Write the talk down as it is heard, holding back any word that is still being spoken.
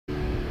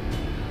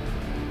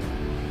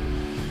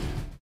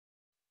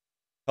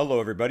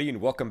Hello everybody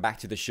and welcome back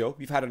to the show.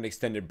 You've had an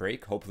extended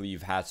break. Hopefully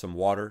you've had some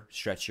water,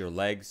 stretch your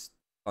legs,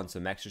 done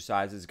some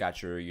exercises,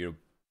 got your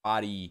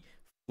body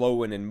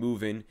flowing and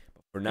moving.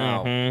 But for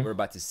now, we're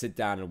about to sit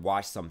down and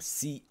watch some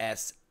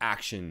CS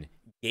action.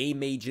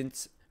 Game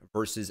Agents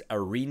versus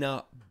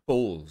Arena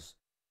Bulls.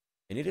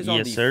 And it is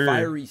on the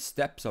fiery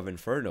steps of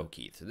Inferno,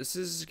 Keith. So this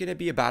is going to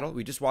be a battle.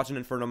 We just watched an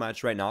Inferno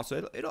match right now.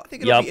 So I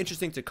think it'll be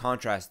interesting to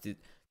contrast the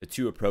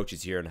two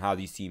approaches here and how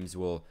these teams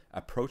will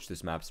approach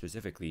this map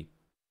specifically.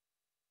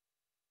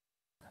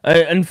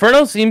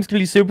 Inferno seems to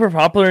be super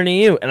popular in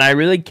EU, and I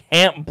really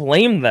can't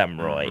blame them,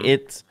 Roy.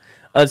 It's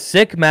a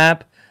sick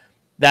map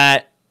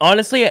that,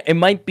 honestly, it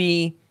might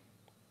be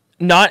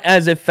not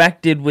as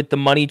affected with the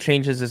money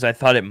changes as I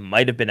thought it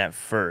might have been at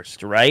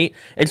first, right?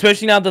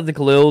 Especially now that the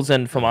Khalils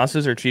and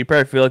FAMASas are cheaper,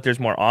 I feel like there's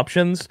more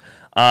options.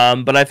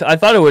 But I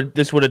thought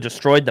this would have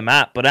destroyed the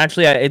map, but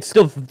actually, it's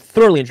still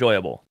thoroughly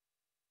enjoyable.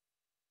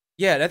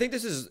 Yeah, and I think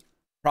this is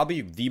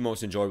probably the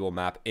most enjoyable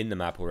map in the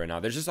map pool right now.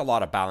 There's just a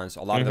lot of balance.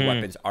 A lot of the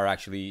weapons are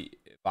actually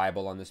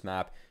viable on this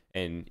map,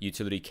 and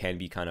utility can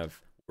be kind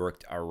of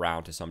worked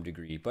around to some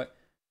degree. But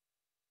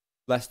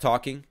less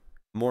talking,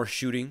 more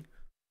shooting.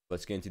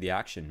 Let's get into the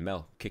action.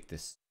 Mel, kick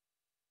this.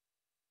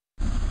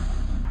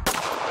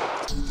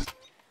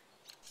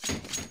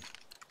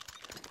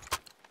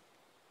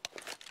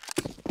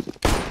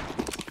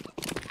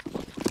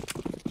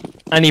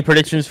 Any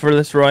predictions for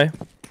this, Roy?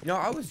 No,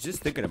 I was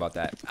just thinking about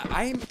that.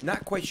 I'm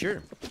not quite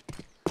sure.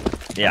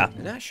 Yeah.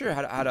 I'm not sure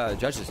how to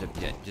judge this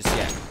just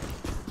yet.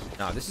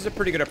 Now, this is a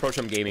pretty good approach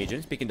from Game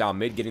Agents. Peeking down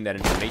mid, getting that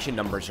information.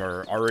 Numbers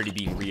are already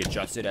being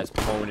readjusted as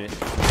opponent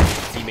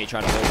teammate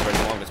trying to hold for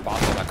as long as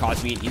possible. That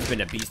Cosmean, he's been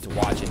a beast to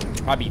watch and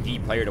probably the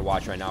player to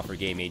watch right now for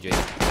Game Agents.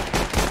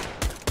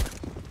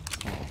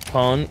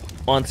 Opponent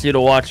wants you to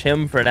watch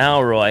him for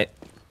now, Roy.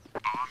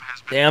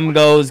 Damn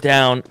goes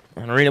down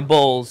on Arena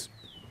Bulls.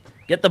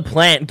 Get the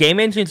plant. Game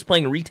Agents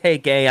playing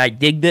retake A. I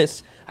dig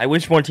this. I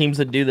wish more teams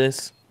would do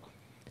this.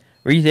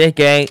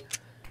 Retake A.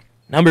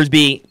 Numbers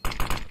B.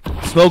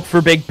 Smoke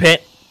for Big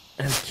Pit.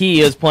 As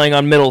Key is playing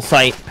on middle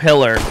site.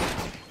 Pillar.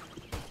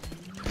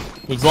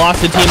 He's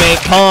lost a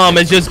teammate. Calm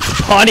is just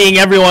bodying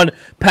everyone.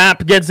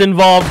 Pap gets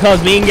involved.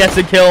 Cosmean gets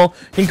a kill.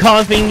 Can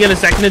Cosmean get a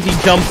second as he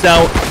jumps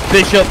out?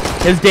 Bishop.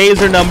 His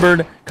days are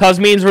numbered.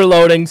 Cosmean's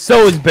reloading.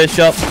 So is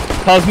Bishop.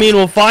 Cosmean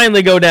will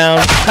finally go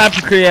down. Pap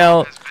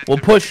Kriel will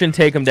push and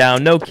take him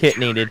down. No kit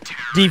needed.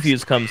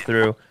 Defuse comes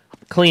through.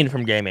 Clean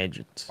from Game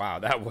Agents. Wow,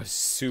 that was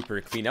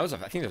super clean. That was, I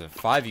think it was a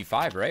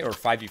 5v5, right? Or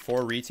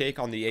 5v4 retake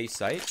on the A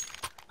site.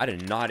 I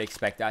did not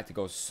expect that to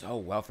go so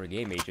well for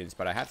Game Agents,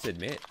 but I have to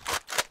admit,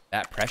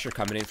 that pressure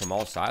coming in from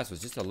all sides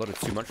was just a little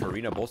too much for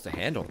Arena Bulls to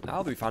handle.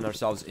 Now we find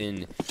ourselves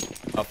in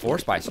a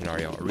force buy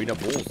scenario. Arena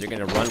Bulls, they're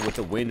going to run with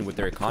the win with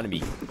their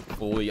economy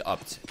fully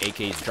upped.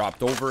 AKs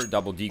dropped over,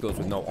 double deagles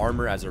with no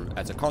armor as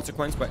a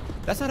consequence, but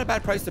that's not a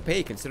bad price to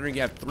pay considering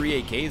you have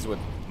 3 AKs with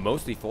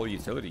mostly full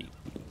utility.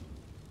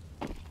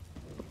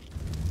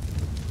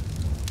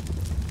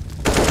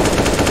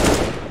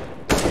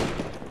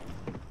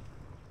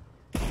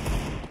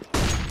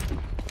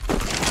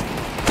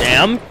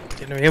 Damn.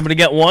 Gonna be able to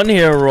get one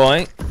here,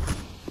 Roy.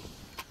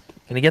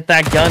 Gonna get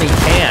that gun, he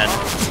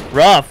can.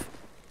 Rough.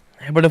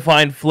 Able to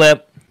find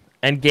Flip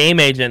and Game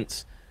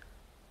Agents.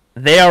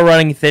 They are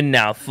running thin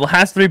now.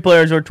 Last 3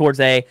 players are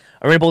towards A.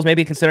 Arena Bulls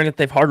maybe considering that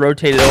they've hard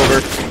rotated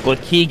over.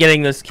 With Key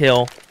getting this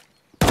kill.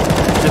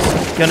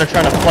 Just gonna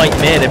try to fight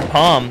mid and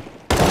Palm.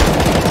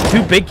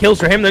 2 big kills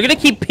for him. They're gonna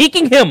keep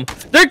peeking him.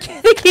 They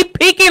keep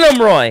peeking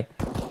him, Roy.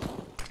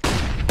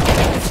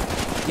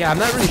 Yeah, I'm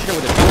not really sure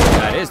what the deal with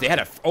that is. They had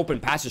an open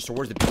passage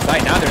towards the B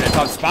side. Now they're in a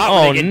tough spot.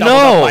 Oh, they get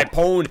doubled up by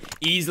Pone.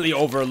 Easily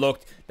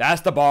overlooked.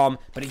 That's the bomb.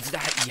 But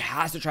he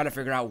has to try to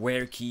figure out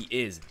where Key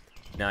is.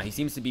 Now, he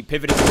seems to be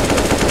pivoting to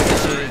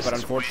positions, but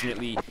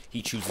unfortunately,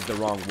 he chooses the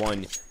wrong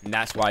one. And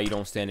that's why you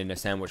don't stand in a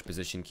sandwich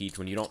position, Keith,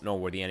 when you don't know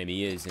where the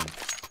enemy is. And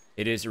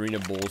it is Arena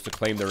Bulls to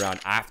claim the round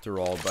after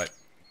all. But,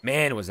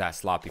 man, was that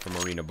sloppy from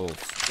Arena Bulls.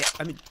 Yeah,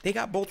 I mean, they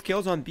got both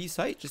kills on B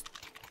site. Just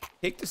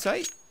take the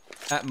site.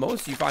 At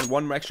most, you find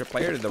one extra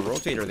player to the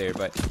rotator there,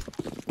 but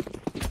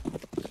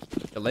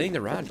delaying the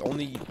round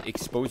only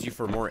expose you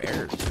for more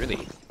errors,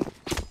 really.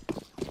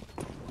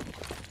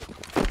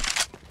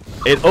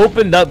 It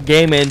opened up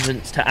Game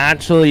Agents to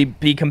actually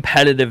be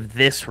competitive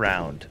this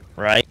round,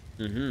 right?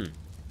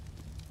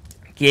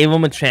 Gave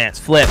them a chance.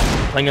 Flip,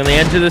 playing on the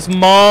edge of this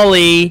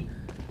molly.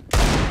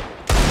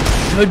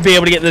 Should be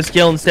able to get this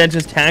kill. Instead,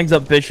 just tags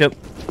up Bishop.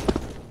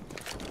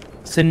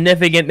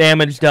 Significant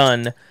damage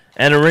done.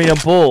 And Arena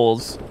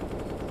Bulls,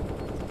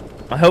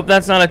 I hope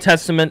that's not a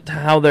testament to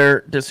how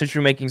their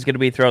decision-making is going to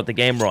be throughout the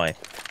game, Roy.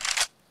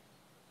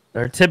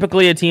 They're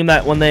typically a team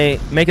that when they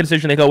make a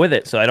decision, they go with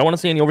it. So I don't want to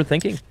see any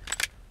overthinking.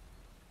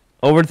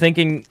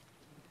 Overthinking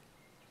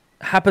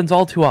happens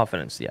all too often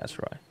in CS,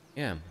 Roy.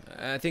 Yeah,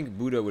 I think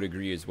Buddha would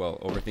agree as well.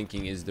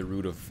 Overthinking is the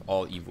root of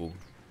all evil.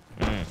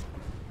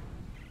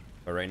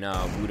 But right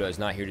now, Buddha is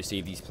not here to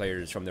save these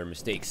players from their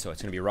mistakes. So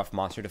it's going to be a rough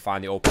monster to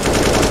find the open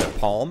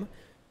palm.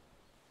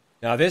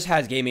 Now, this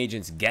has game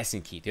agents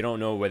guessing, Keith. They don't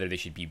know whether they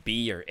should be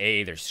B or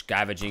A. They're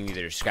scavenging,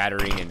 they're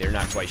scattering, and they're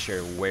not quite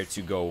sure where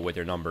to go with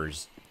their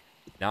numbers.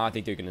 Now I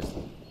think they're going to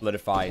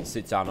solidify and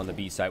sit down on the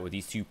B side with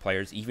these two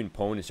players. Even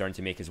Pone is starting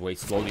to make his way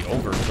slowly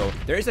over. So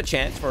there is a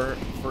chance for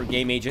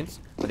game agents,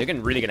 but they're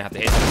really going to have to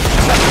hit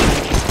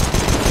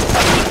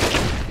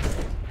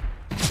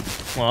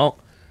them. Well,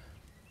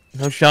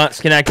 no shots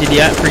connected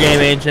yet for game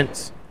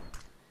agents.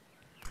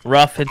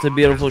 Ruff hits a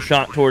beautiful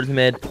shot towards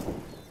mid.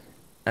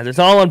 And it's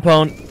all on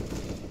Pone.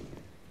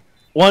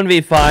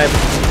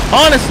 1v5.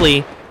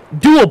 Honestly,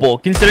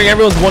 doable, considering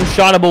everyone's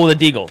one-shottable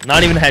with a deagle.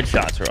 Not even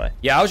headshots, Roy.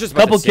 Yeah, I was just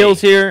about to say. Couple kills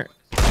here.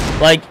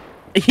 Like,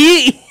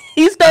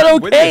 he's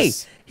done okay.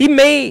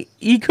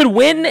 He could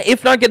win,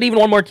 if not get even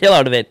one more kill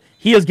out of it.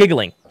 He is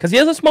giggling. Because he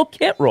has a smoke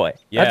kit, Roy.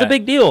 Yeah, that's a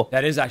big deal.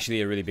 That is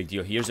actually a really big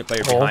deal. Here's a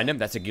player behind him.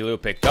 That's a Gilio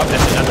picked up.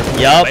 That's another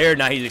player.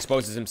 Now he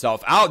exposes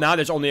himself out. Now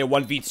there's only a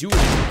 1v2.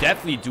 It's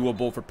definitely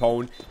doable for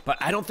Pone. But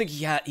I don't think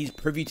he's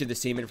privy to the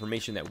same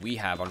information that we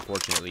have,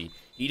 unfortunately.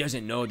 He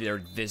doesn't know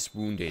they're this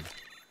wounded.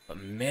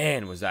 But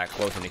man, was that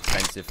close and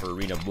expensive for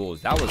Arena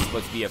Bulls. That was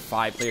supposed to be a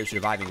 5-player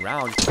surviving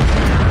round.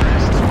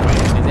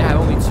 And they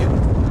have only 2.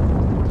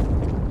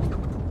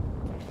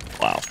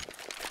 Wow.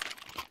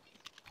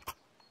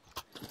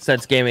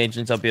 Sets game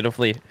agents up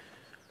beautifully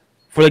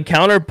for the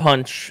counter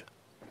punch.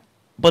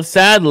 But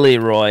sadly,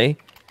 Roy,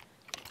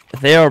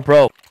 they are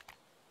broke.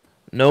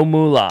 No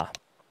moolah.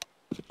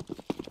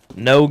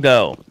 No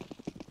go.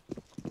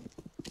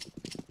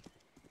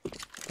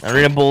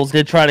 Arena Bulls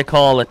did try to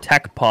call a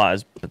tech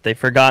pause, but they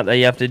forgot that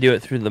you have to do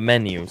it through the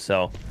menu,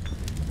 so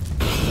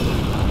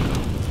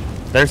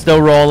they're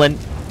still rolling.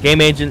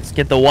 Game agents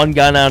get the one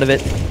gun out of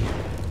it.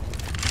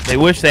 They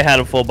wish they had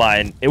a full buy,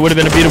 and it would have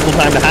been a beautiful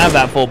time to have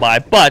that full buy,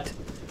 but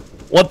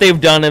what they've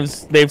done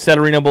is they've set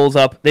Arena Bulls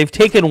up. They've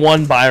taken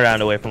one buy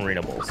round away from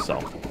Arena Bulls, so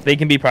they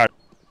can be proud.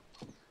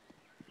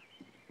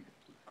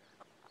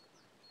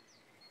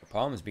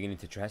 Palm is beginning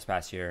to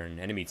trespass here in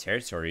enemy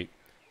territory.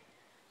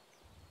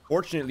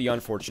 Fortunately,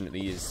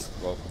 unfortunately,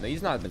 well,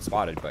 he's not been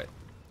spotted, but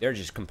they're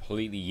just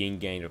completely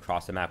yin-ganged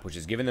across the map, which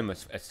has given them a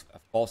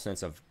false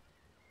sense of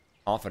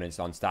confidence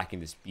on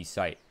stacking this B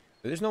site.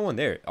 But there's no one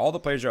there. All the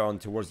players are on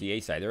towards the A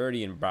side. They're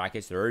already in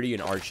brackets. They're already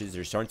in arches.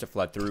 They're starting to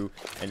flood through.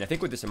 And I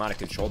think with this amount of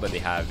control that they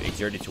have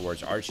exerted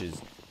towards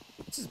arches,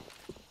 this is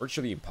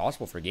virtually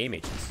impossible for game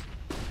agents.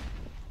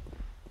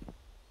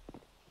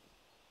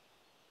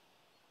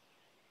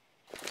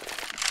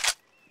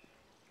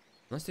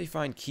 Unless they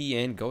find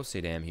Key and Ghost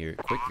Sadam here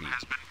quickly.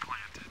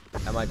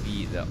 That might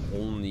be the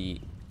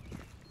only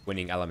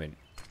winning element.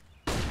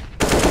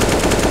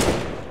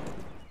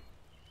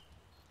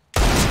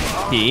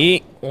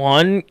 Key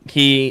 1,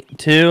 Key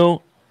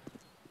 2.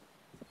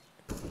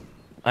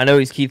 I know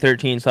he's Key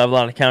 13, so I have a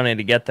lot of counting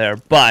to get there,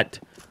 but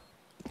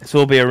this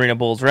will be Arena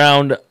Bulls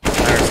round.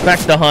 I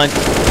respect the hunt.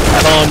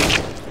 Palm,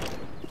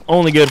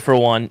 only good for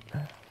 1.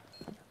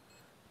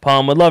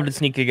 Palm would love to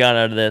sneak a gun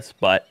out of this,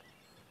 but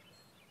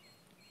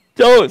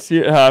don't see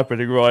it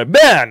happening, Roy.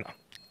 Man,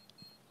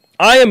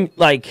 I am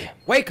like...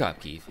 Wake up,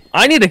 Keith.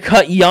 I need to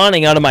cut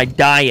yawning out of my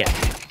diet.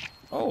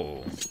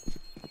 Oh.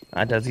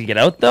 Does he get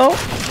out, though?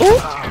 Ooh.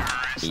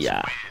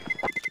 Yeah.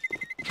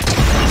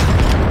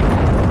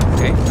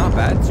 Okay, not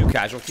bad. 2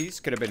 casualties.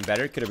 Could have been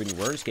better. Could have been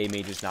worse. Game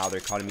agents now, their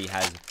economy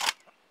has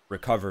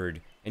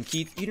recovered. And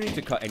Keith, you don't need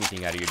to cut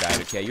anything out of your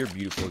diet, okay? You're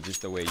beautiful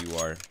just the way you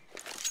are.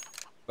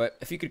 But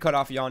if you could cut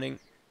off yawning,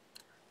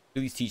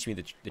 please teach me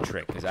the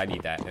trick, because I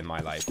need that in my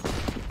life.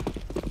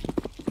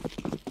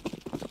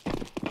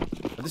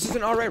 But this is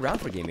an alright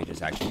round for game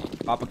agents, actually.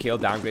 Papa Kale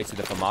downgrades to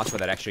the FAMAS for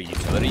that extra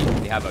utility.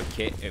 They have a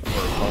kit for a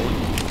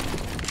phone.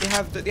 They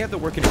have the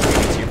working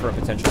ingredients here for a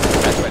potential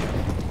success, but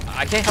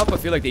I can't help but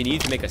feel like they need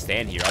to make a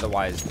stand here.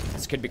 Otherwise,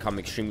 this could become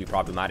extremely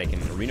problematic,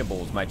 and Arena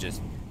Bulls might just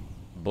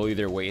bully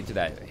their way into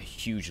that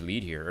huge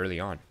lead here early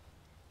on.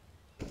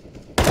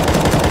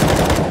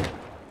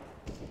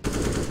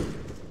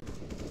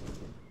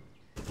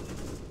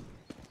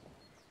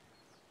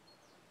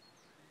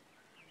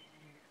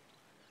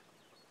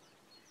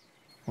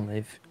 Well,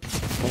 they've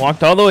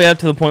walked all the way up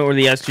to the point where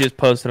the SG is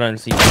posted on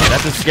Seaside.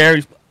 That's a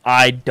scary...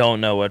 I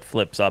don't know what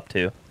Flip's up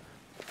to.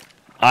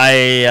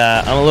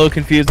 I'm a little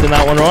confused in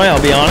that one, Roy.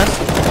 I'll be honest.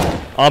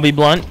 I'll be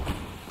blunt.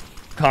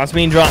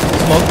 Cosmine dropped the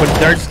smoke, but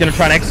they're just going to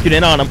try and execute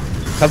in on him.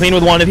 Cosmine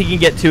with 1, if he can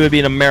get 2, it'd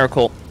be a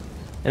miracle.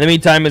 In the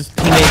meantime, his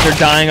teammates are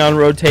dying on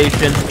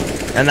rotation,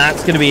 and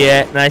that's going to be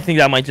it. And I think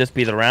that might just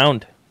be the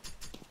round.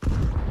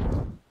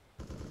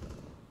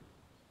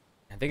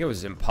 I think it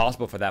was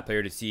impossible for that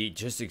player to see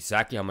just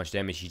exactly how much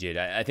damage he did.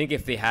 I think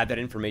if they had that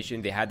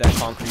information, they had that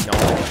concrete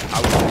knowledge of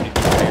how wounded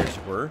these players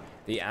were,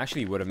 they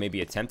actually would have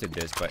maybe attempted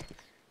this, but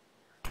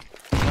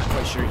I'm not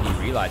quite sure he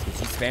realized,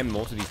 because he spammed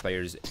most of these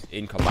players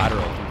in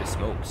collateral through the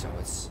smoke, so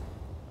it's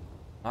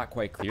not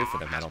quite clear for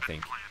them, I don't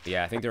think. But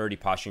yeah, I think they're already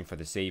posturing for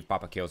the save.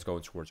 Papa Kale's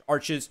going towards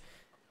arches.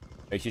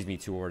 Excuse me,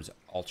 towards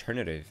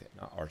alternative,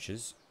 not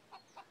arches.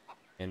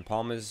 And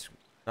Palm is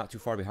not too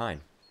far behind.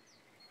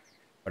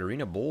 But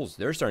Arena Bulls,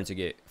 they're starting to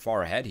get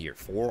far ahead here.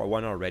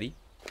 4-1 already.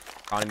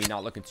 Economy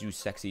not looking too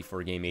sexy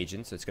for Game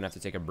Agents, so it's going to have to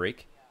take a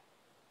break.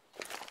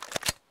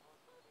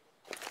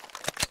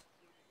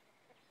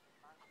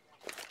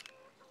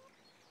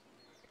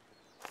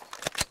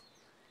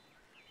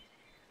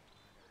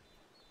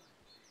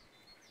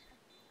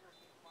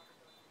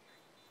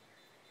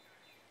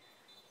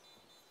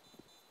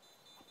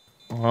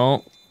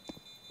 Well,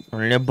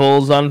 Arena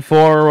Bulls on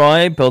 4,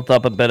 Roy. Built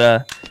up a bit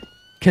of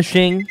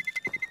caching.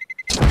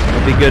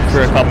 It'll be good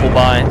for a couple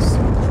buys.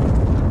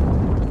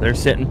 They're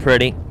sitting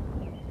pretty.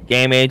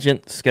 Game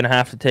Agent's going to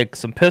have to take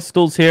some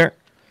pistols here.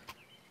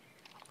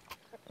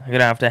 They're going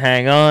to have to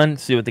hang on,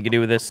 see what they can do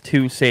with this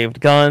 2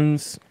 saved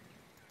guns.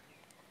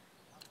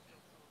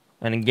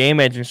 And in Game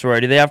Agents,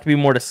 Roy, do they have to be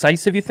more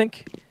decisive, you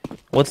think?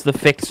 What's the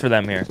fix for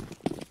them here?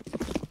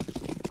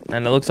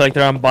 And it looks like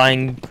they're on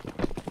buying...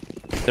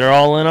 They're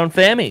all in on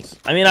Fammies.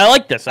 I mean, I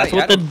like this. That's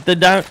what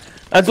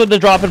that's what the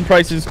drop in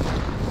prices.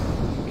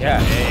 Yeah,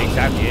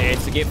 exactly.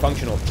 It's to get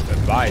functional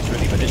buys,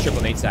 really. But this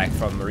triple nade stack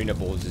from Marina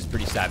Bulls is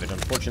pretty savage.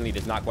 Unfortunately, it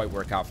does not quite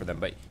work out for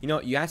them. But, you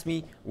know, you asked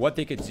me what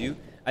they could do.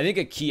 I think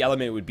a key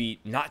element would be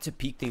not to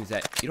peek things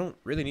that you don't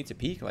really need to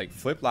peek. Like,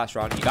 flip last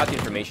round. You got the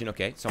information.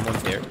 Okay,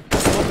 someone's there.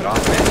 Smoke it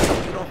off,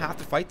 man. You don't have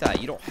to fight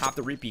that. You don't have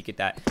to re-peek at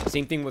that.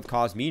 Same thing with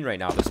Cosmine right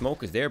now. The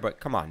smoke is there,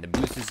 but come on. The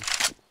boost is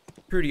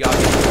pretty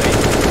obvious.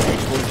 Right? You're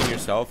exposing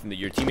yourself and that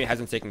your teammate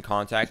hasn't taken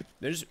contact.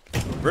 There's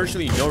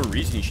virtually no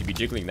reason you should be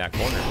jiggling that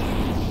corner.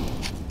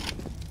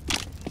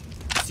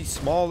 See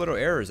small little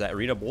errors that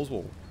Arena Bulls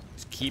will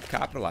just keep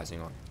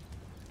capitalizing on.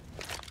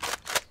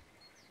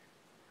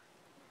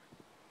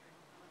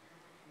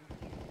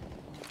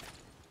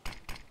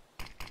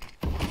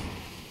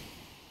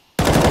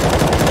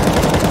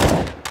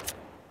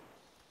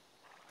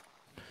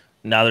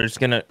 Now they're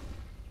just gonna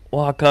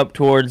walk up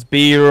towards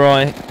B,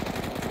 Roy.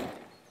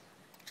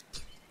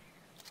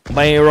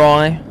 B,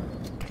 Roy.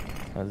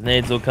 Those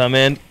nades will come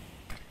in.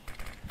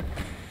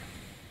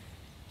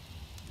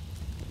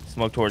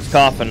 Smoke towards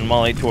Coffin,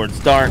 Molly towards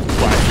Dark.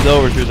 Flashes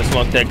over through the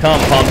smoke that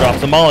comes. Palm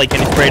drops a Molly.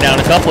 Can he spray down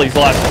a couple? He's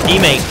lost a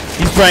teammate.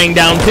 He's spraying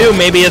down 2,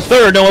 maybe a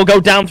 3rd. No, he'll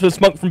go down to a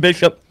smoke from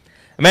Bishop.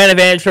 A man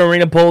advantage for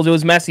Arena Bulls. It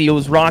was messy. It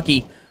was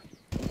rocky.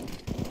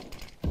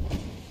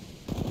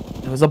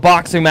 It was a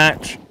boxing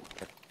match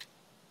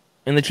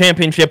in the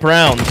championship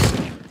rounds.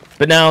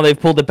 But now they've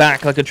pulled it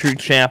back like a true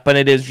champ. But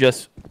it is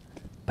just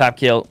Pap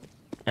kill.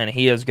 And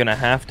he is going to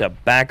have to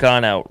back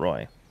on out,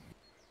 Roy.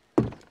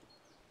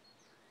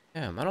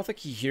 Damn, I don't think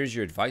he hears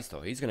your advice,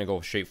 though. He's going to go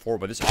straight forward,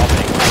 but this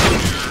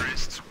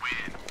offense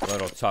a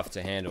little tough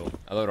to handle.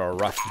 A little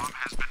rough.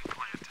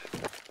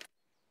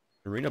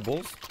 Arena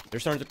Bulls, they're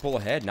starting to pull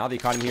ahead. Now the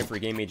economy here for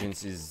Game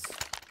Agents is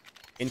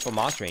in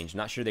FAMAS range.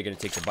 Not sure they're going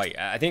to take the bite.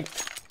 I think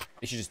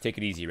they should just take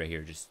it easy right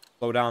here. Just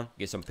slow down,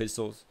 get some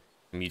pistols,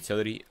 some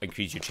utility,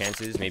 increase your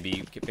chances. Maybe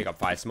you can pick up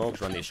 5 smokes,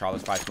 run the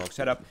Charlotte's 5 smoke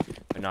setup.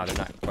 But no, they're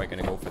not quite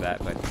going to go for that.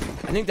 But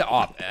I think the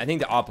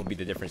op will be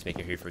the difference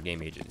maker here for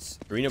Game Agents.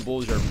 Arena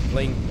Bulls are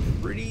playing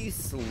pretty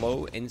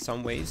slow in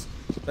some ways.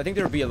 But I think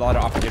there will be a lot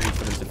of opportunities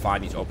for them to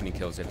find these opening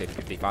kills if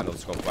they find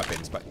those scope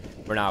weapons. But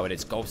for now, it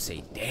is go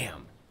say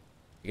damn.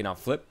 You can now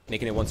flip,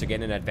 making it once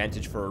again an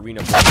advantage for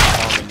Arena Bulls.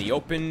 Palm in the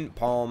open,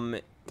 Palm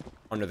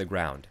under the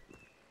ground.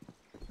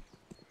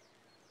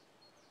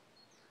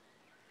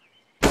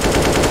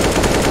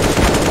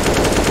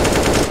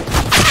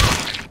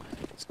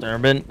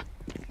 Sturban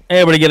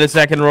able to get a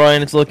second, Roy,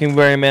 and it's looking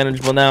very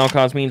manageable now.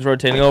 Cosmine's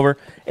rotating over.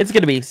 It's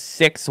going to be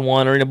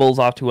 6-1. Arena Bulls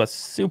off to a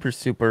super,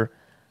 super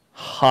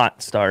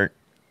hot start.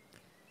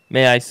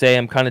 May I say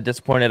I'm kind of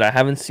disappointed. I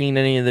haven't seen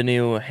any of the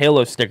new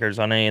Halo stickers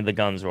on any of the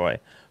guns, Roy.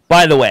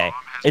 By the way,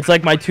 it's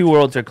like my 2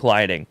 worlds are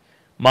colliding.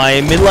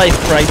 My midlife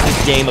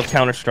crisis game of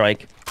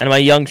Counter-Strike and my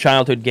young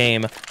childhood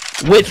game,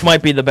 which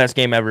might be the best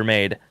game ever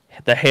made,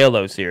 the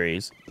Halo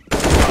series,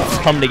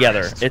 come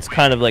together. It's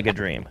kind of like a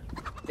dream.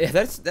 Yeah,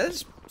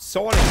 that's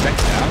so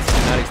unexpected. I honestly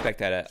did not expect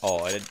that at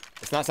all.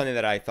 It's not something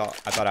that I thought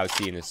I would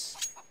see in this.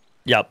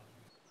 Yep.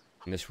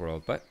 In this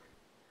world, but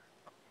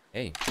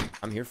hey,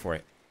 I'm here for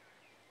it.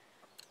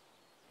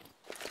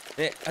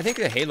 I think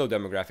the Halo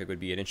demographic would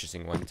be an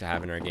interesting one to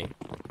have in our game,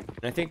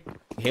 and I think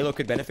Halo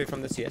could benefit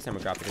from the CS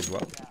demographic as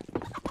well.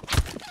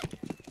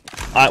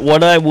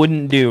 What I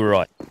wouldn't do,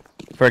 Roy,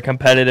 for a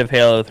competitive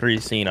Halo 3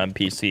 scene on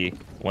PC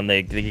when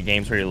the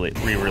game's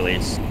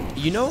re-release.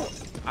 You know,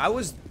 I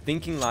was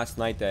thinking last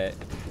night that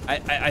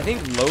I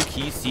think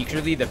low-key,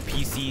 secretly, the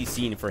PC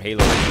scene for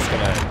Halo is just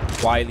gonna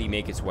quietly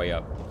make its way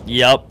up.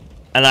 Yep,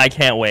 and I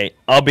can't wait.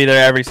 I'll be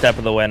there every step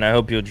of the way, and I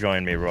hope you'll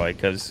join me, Roy,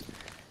 because,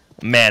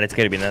 man, it's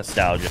gonna be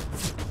nostalgia.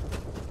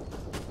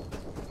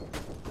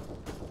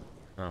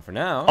 For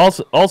now.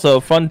 Also,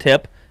 fun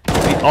tip: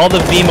 all the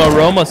Vimo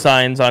Roma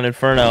signs on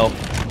Inferno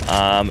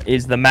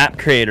is the map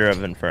creator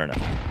of Inferno.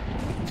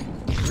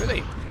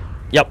 Really?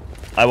 Yep,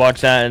 I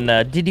watched that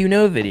in Did You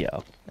Know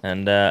video,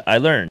 and I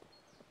learned.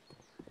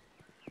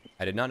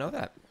 I did not know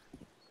that.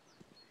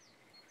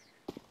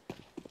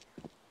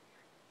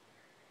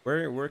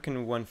 Where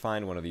can one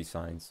find one of these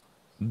signs?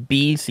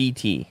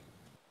 BCT.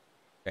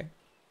 Okay.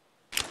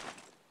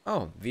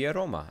 Oh, Via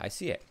Roma. I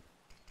see it.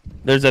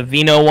 There's a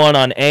Vino one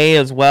on A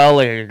as well,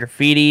 like a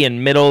graffiti.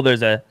 In middle,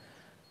 there's a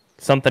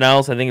something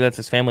else. I think that's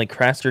his family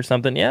crest or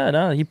something. Yeah,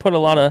 no, he put a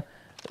lot of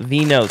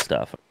Vino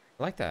stuff.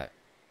 I like that.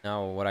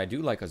 Now, what I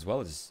do like as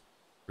well is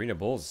Arena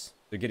Bulls.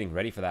 They're getting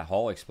ready for that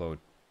hall explode.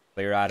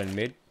 Player out in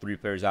mid, 3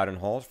 players out in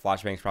halls.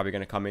 Flashbang's probably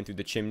going to come in through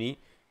the chimney.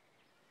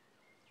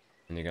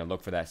 And they're going to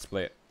look for that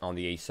split on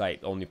the A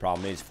site. The only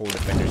problem is 4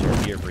 defenders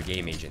are here for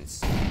Game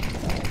Agents.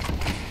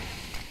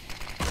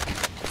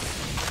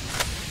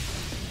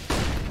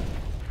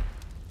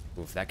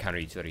 Oof, that counter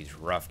utility is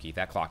rough, Keith.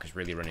 That clock is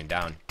really running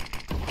down.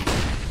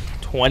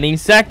 20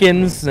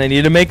 seconds. They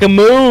need to make a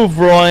move,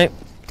 Roy.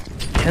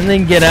 And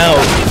then get out.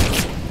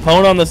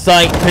 Pwn on the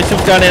site.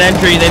 Bishop's got an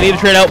entry. They need to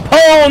trade out.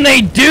 Pwn,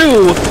 they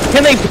do!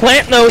 Can they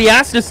plant, though? He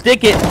has to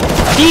stick it.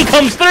 He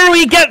comes through.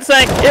 He gets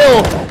that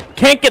kill.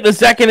 Can't get the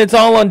second. It's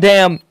all on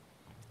Dam.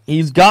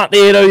 He's got the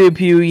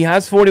AWP. He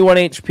has 41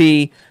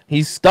 HP.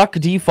 He's stuck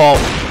default,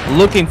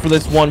 looking for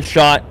this one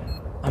shot.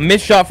 A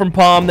missed shot from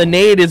Palm. The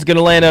nade is going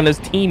to land on his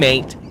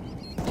teammate.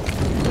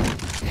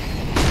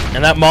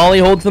 And that Molly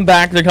holds them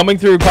back. They're coming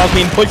through.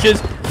 Cosmin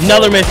pushes.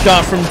 Another missed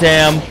shot from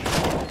Dam.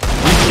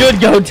 He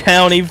should go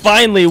down. He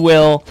finally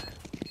will.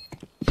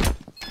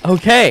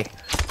 Okay.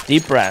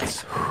 Deep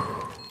breaths.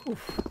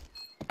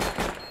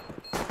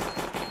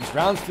 These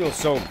rounds feel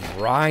so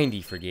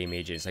grindy for Game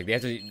Agents. Like, they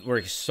have to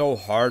work so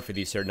hard for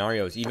these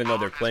scenarios, even though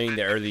they're playing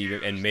the early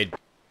and mid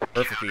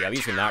perfectly, at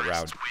least in that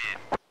round.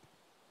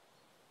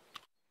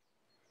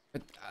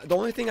 But the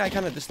only thing I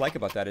kind of dislike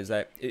about that is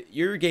that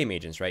you're Game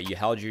Agents, right? You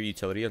held your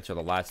utility until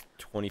the last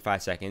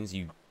 25 seconds.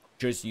 You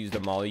just used the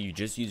molly. You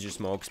just used your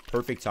smokes.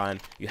 Perfect time.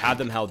 You have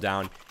them held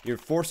down. You're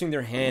forcing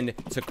their hand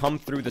to come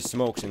through the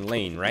smokes in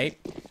lane, right?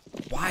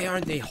 Why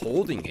aren't they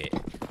holding it?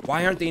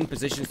 Why aren't they in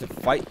positions to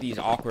fight these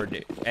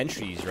awkward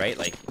entries, right?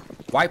 Like,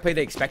 why play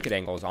the expected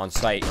angles on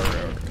site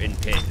or in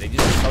pit? They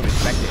just don't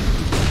expect it.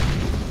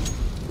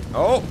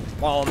 Oh,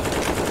 Palm.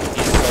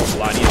 He's so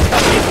bloody. He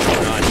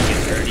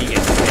gets hurt. He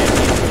gets hit.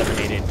 He's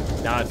eliminated.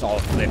 Now it's all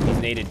flipped. He's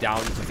naded down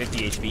to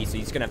 50 HP, so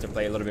he's going to have to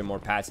play a little bit more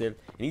passive.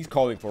 And he's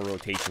calling for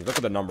rotations. Look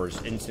at the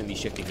numbers instantly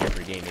shifting here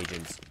for Game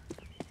Agents.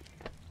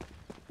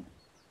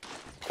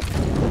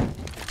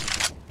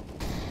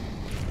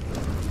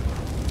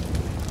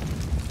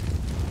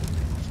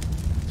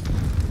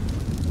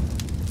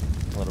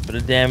 A little bit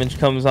of damage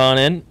comes on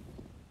in.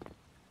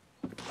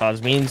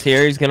 Cosmin's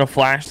here. He's going to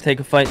flash, take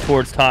a fight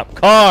towards top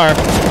car.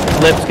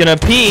 Flip's going to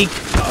peek.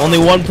 Only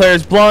one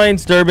player's blind.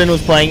 Sturban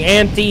was playing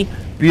anti.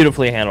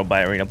 Beautifully handled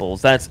by Arena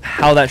Bulls. That's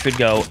how that should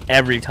go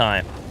every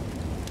time.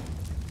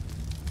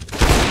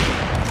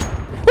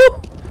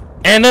 Woo!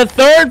 And a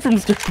third from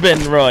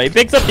Sturban, Roy.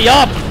 Picks up the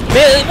op.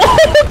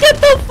 Get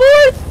the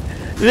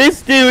fourth!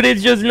 This dude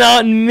is just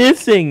not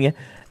missing.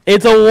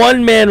 It's a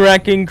one-man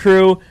wrecking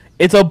crew.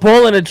 It's a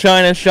bull in a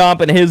china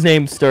shop, and his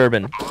name's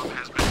Sturban.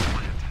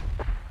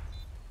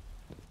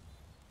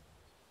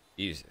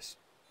 Jesus.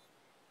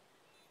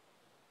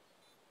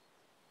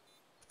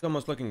 It's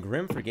almost looking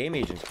grim for Game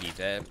Agents, Keith.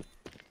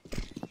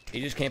 They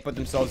just can't put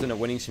themselves in a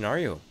winning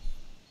scenario.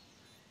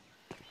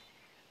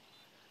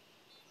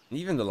 And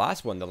even the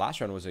last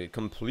round was a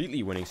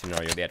completely winning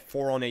scenario. They had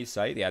 4 on A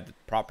site. They had the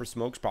proper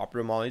smokes,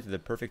 proper mollies at the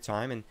perfect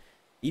time. And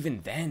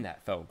even then,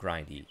 that felt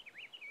grindy.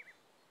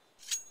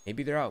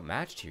 Maybe they're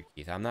outmatched here,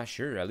 Keith. I'm not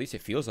sure. At least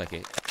it feels like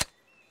it.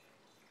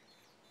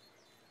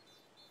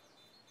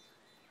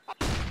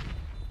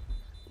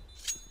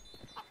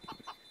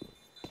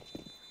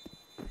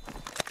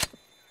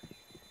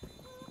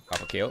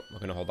 Kill. We're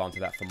going to hold on to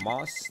that from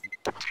Moss.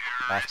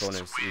 Moss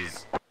bonus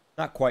is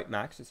not quite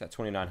max. It's at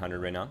 2,900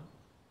 right now.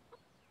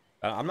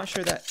 I'm not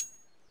sure that...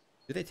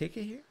 Did they take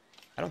it here?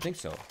 I don't think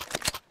so.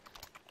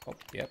 Oh,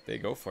 yep, they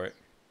go for it.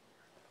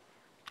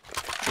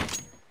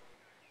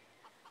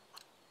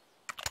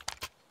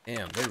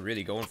 Damn, they're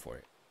really going for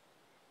it.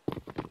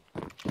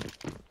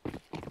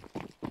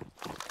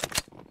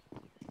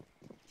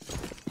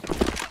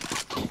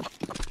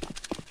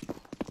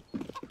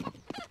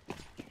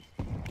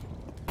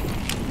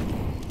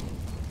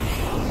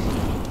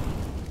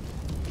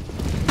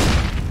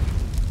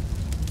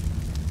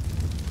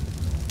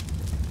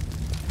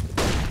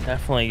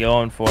 Definitely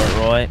going for it,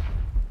 Roy.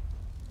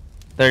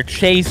 They're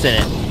chasing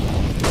it.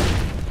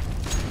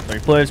 3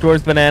 players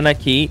towards Banana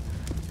Key.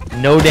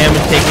 No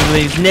damage taken to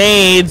these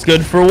nades.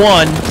 Good for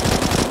 1.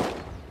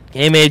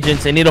 Game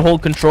Agents, they need to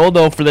hold control,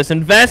 though, for this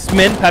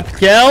investment.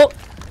 Pascal.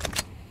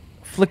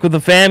 Flick with the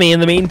Fammy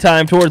in the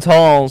meantime towards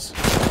Halls.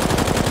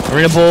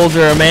 Arena Bulls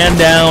are a man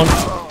down.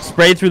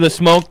 Spray through the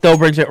smoke, though,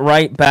 brings it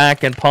right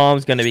back, and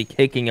Palm's going to be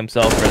kicking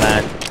himself for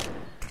that.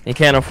 He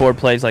can't afford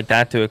plays like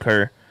that to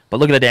occur. But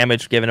look at the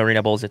damage given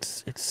Arena Bulls.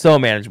 It's so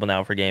manageable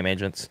now for Game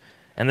Agents.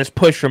 And this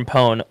push from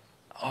Pwn,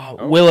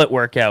 will it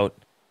work out?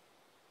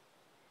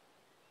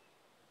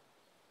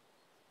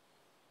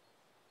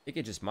 I think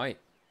it just might.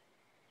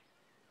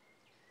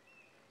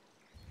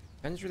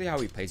 Depends really how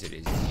he plays it.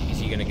 Is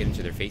he going to get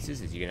into their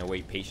faces? Is he going to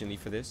wait patiently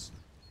for this?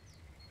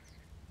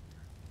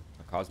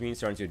 Cosmin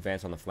starting to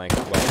advance on the flank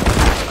as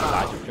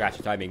well. Flash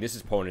timing. This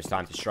is Pone's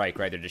time to strike,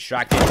 right? They're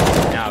distracted.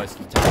 Now it's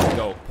the time to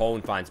go.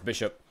 Pone finds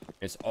Bishop.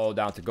 It's all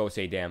down to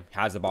Gose Dam.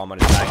 Has the bomb on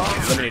his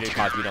back. Eliminated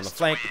Cosmin on the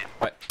flank,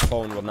 but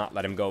Pone will not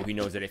let him go. He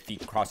knows that if he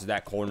crosses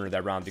that corner,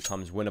 that round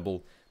becomes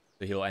winnable.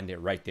 So he'll end it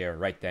right there,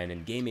 right then.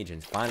 And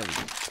GameAgents finally,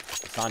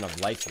 a sign of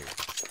life here.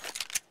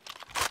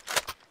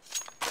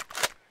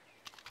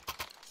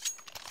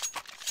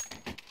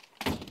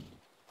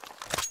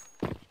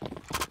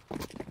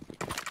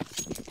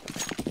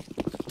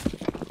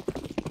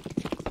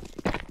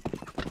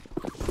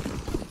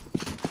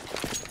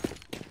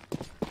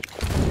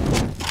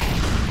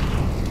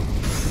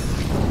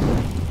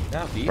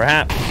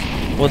 Perhaps.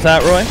 What's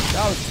that, Roy?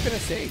 No, I was just gonna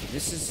say,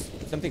 this is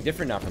something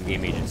different now from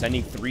GameAgents.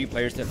 Sending 3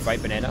 players to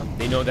fight Banana.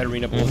 They know that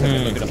Arena Bulls are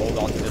looking to hold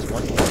on to this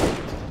one.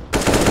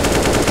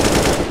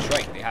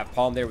 Strike. They have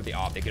Palm there with the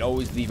op. They could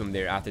always leave him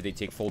there after they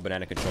take full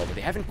Banana control, but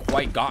they haven't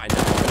quite gotten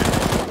that Banana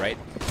control, right?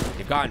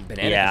 They've gotten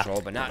Banana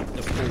control, but not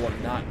the full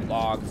one, not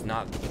logs,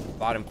 not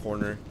bottom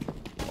corner.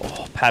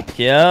 Oh,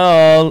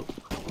 Papkiel.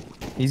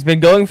 He's been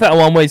going for that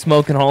one-way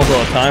smoke and halls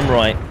all the time,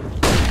 Roy.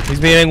 He's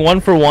been doing 1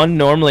 for 1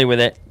 normally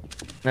with it.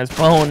 As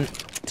Pone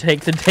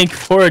takes a dink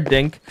for a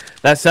dink.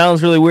 That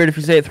sounds really weird if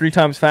you say it 3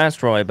 times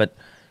fast, Roy, but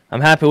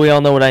I'm happy we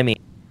all know what I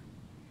mean.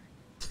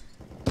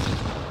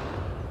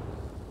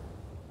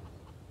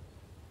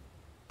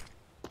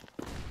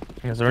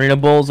 As Arena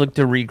Bulls look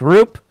to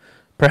regroup,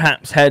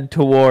 perhaps head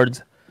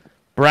towards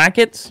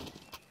brackets.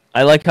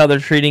 I like how they're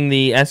treating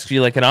the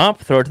SG like an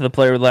op. Throw it to the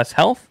player with less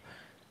health.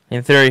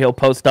 In theory, he'll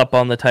post up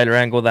on the tighter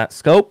angle of that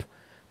scope.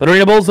 But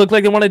Arena Bulls look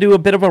like they want to do a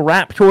bit of a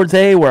wrap towards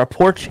A, where a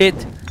porch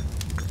hit.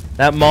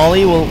 That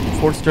Molly will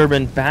force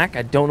Durbin back.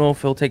 I don't know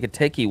if he'll take a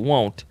tick. He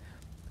won't.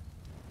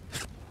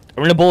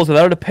 Arena Bulls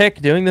without a pick.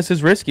 Doing this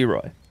is risky,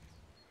 Roy.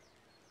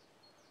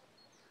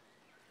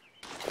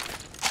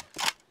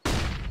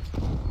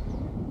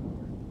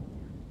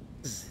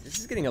 This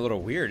is getting a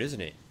little weird,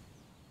 isn't it?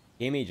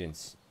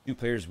 GameAgents. 2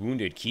 players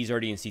wounded. Key's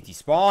already in CT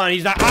spawn.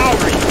 He's not out.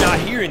 He's not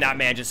hearing that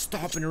man just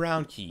stomping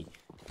around Key.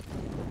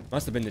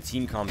 Must have been the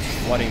team comms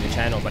flooding the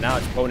channel, but now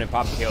it's Pone and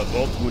Papkiel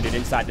both wounded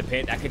inside the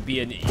pit. That could be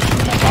an easy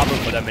problem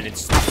for them, and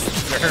it's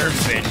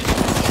Durbin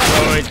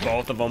destroys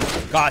both of them.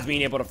 Cos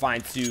being able to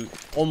find 2,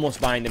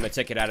 almost buying them a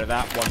ticket out of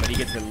that one, but he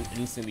gets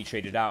instantly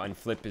traded out, and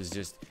Flip is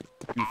just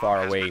too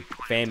far away.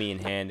 Fammy in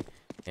hand,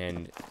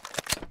 and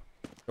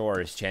sure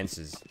his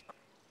chances.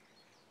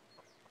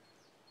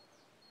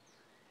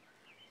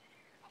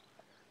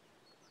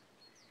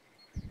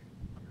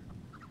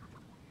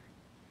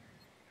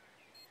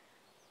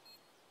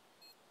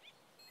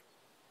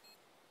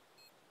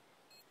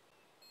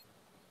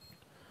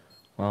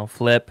 Well,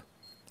 Flip.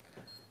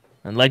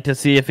 I'd like to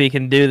see if he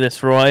can do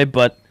this, Roy,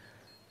 but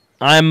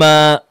I'm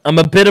a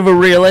bit of a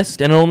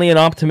realist and only an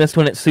optimist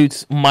when it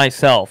suits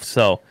myself.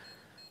 So,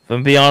 if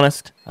I'm being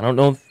honest, I don't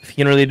know if he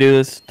can really do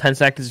this. 10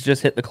 seconds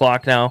just hit the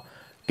clock now.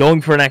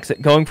 Going for an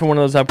exit, going for one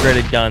of those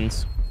upgraded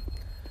guns.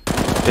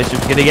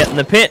 Bishop's gonna get in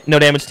the pit. No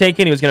damage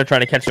taken. He was gonna try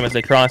to catch them as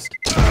they crossed.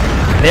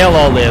 They'll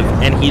all live,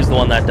 and he's the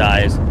one that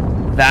dies.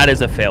 That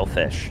is a fail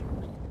fish.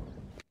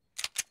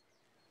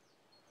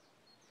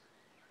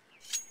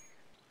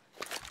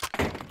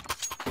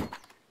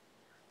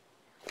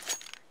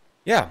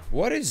 Yeah,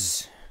 what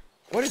is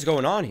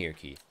going on here,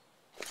 Keith?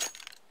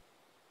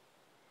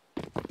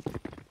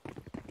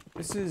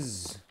 This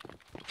is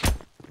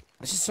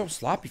so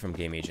sloppy from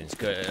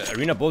GameAgents.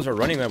 Arena Bulls are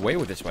running away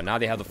with this one. Now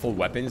they have the full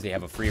weapons. They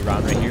have a free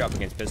round right here up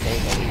against pistols.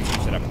 Only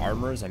 2 set up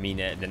armors. I mean,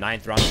 the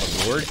 9th round of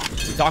the board.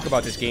 We talk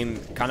about this game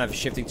kind of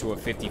shifting to a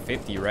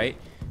 50-50, right?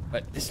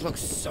 But this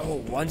looks so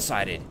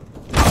one-sided.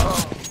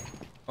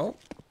 Oh.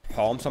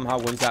 Palm somehow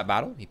wins that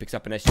battle. He picks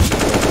up an SG for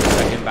the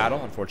second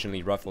battle.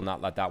 Unfortunately, Ruff will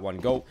not let that one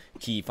go.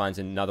 Key finds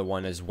another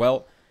one as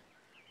well.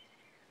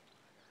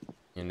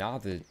 And now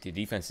the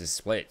defense is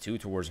split. 2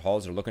 towards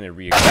Halls. They're looking to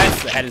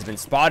reaggress. The head has been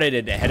spotted,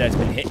 and the head has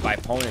been hit by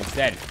Pone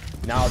instead.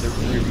 Now the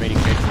 3 remaining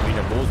players of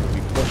Arena Bulls will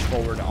be pushed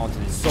forward onto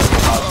the social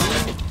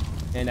house.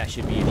 And that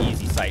should be an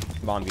easy sight.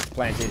 Bomb gets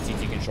planted.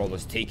 CT control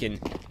is taken.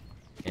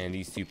 And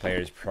these 2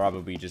 players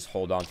probably just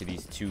hold on to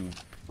these 2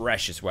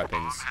 precious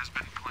weapons.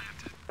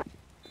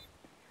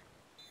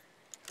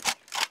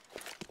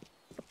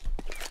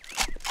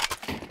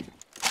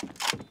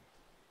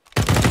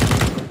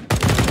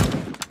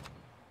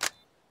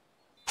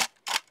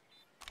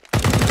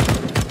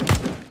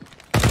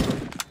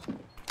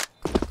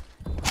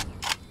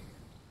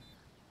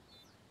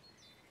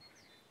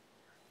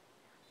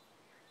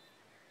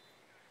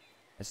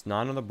 It's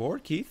 9 on the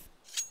board, Keith.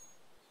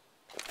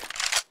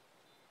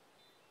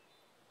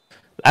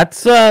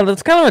 That's kind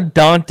of a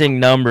daunting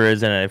number,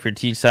 isn't it? If your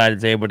Seaside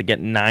is able to get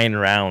 9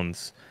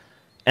 rounds,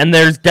 and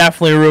there's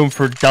definitely room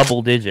for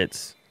double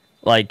digits.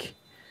 Like,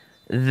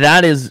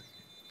 that is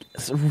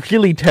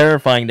really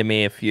terrifying to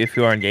me if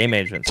you are in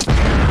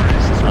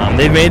GameAgents.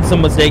 They've made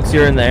some mistakes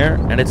here and there,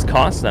 and it's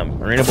cost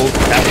them. Arena Bulls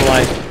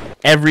capitalize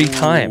every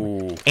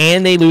time,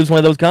 and they lose one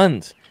of those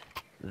guns.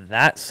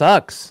 That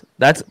sucks.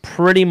 That's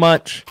pretty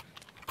much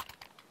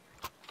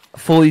a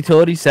full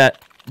utility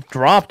set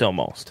dropped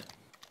almost.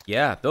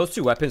 Yeah, those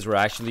 2 weapons were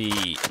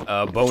actually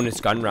a bonus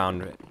gun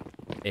round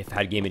if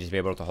had GameAgents been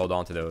able to hold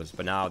on to those.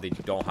 But now they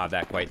don't have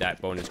that quite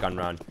that bonus gun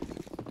round.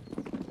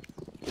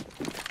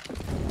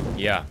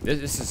 Yeah,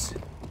 this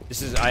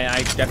is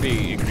I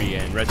definitely agree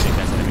and resonate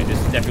that sentiment. This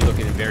is definitely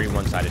looking very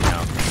one-sided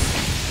now.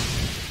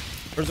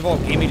 First of all,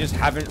 GameAgents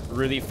haven't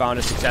really found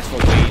a successful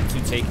way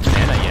to take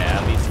Banana yet,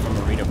 at least from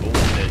Arena Bulls.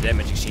 The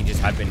damage exchanges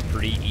have been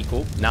pretty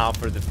equal. Now,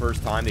 for the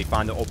first time, they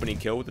find the opening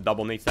kill with the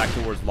double nade stack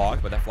towards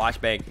Log, but that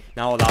flashbang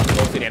now allows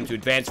both of them to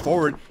advance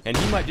forward, and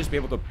he might just be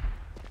able to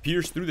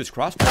pierce through this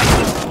crossbar.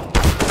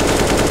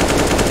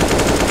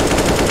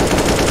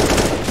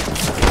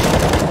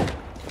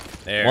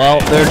 Well,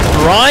 they're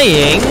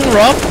trying.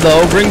 Ruff,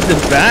 though, brings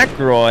it back,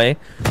 Roy.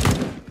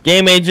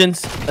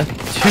 GameAgents,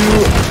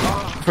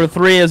 2 for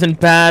 3 isn't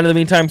bad. In the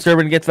meantime,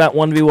 Sturban gets that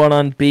 1v1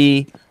 on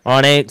B.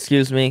 On A,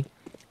 excuse me.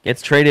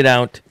 Gets traded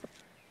out.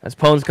 As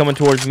Pone's coming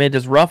towards mid.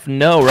 Does Ruff?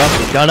 No.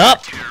 Ruff is gun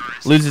up.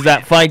 Loses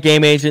that fight.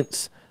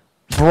 GameAgents.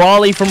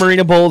 Brawly from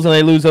Arena Bulls, and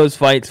they lose those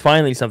fights.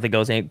 Finally, something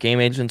goes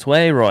GameAgents'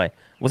 way, Roy.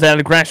 Was that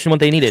aggression what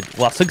they needed?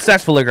 Well,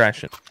 successful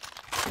aggression.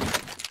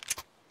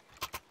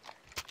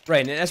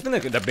 Right, and that's been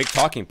the big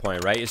talking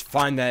point, right? Is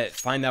find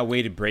that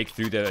way to break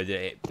through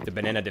the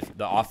banana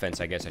the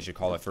offense, I guess I should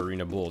call it, for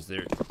Arena Bulls.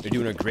 They're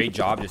doing a great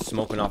job just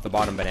smoking off the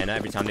bottom banana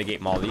every time they get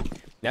molly.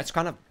 That's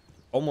kind of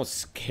almost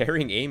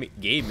scaring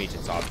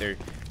GameAgents off. They're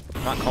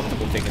not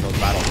comfortable taking those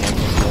battles once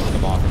they're blowing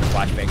them off and the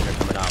flashbangs are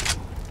coming out.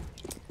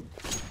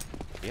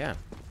 Yeah,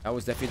 that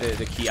was definitely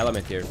the key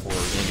element there for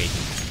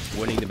GameAgents,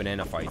 winning the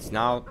banana fights.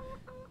 Now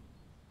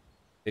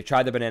they've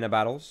tried the banana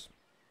battles,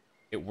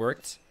 it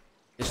worked.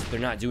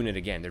 They're not doing it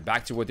again. They're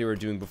back to what they were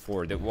doing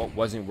before. That what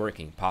wasn't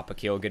working. Pop a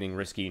kill, getting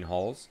risky in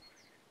halls.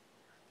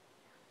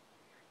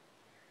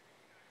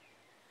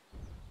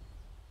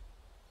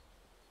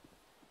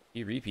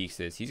 He repeats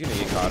this. He's gonna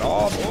get caught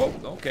off. Oh,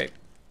 okay.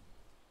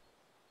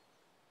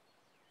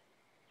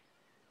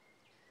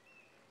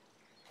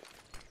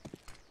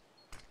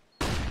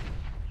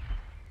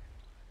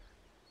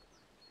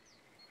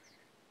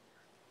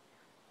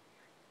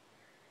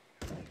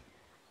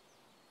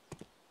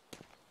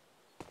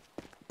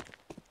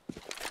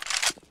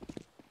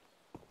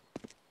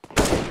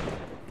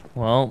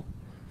 Well,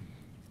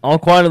 all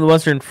quiet on the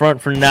Western Front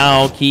for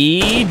now.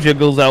 Key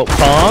jiggles out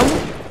Palm.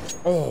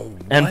 Oh,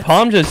 and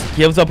Palm just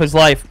gives up his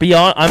life.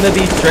 Beyond, I'm going to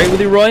be straight with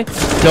you, Roy.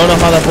 Don't know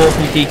how that bolt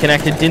from Key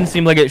connected. Didn't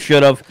seem like it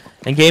should have.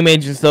 And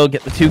GameAgents, though,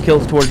 get the 2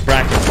 kills towards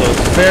Bracket. So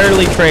it's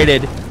fairly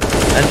traded.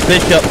 As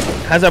Bishop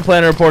has that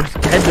planner report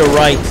head to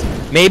right.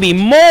 Maybe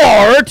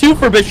more. 2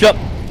 for Bishop.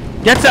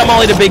 Gets that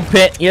molly to Big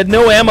Pit. He had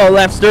no ammo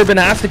left. Sturban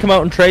has to come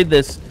out and trade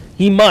this.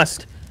 He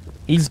must.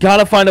 He's got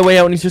to find a way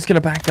out, and he's just going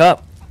to back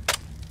up.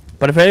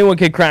 But if anyone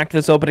could crack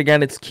this open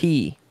again, it's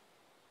Key.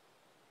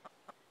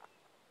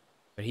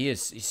 But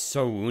he's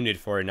so wounded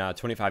for it now.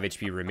 25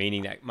 HP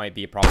remaining. That might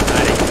be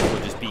problematic.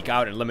 We'll just peek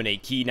out and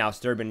eliminate Key. Now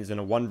Sturban is in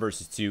a 1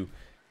 versus 2.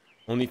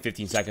 Only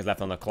 15 seconds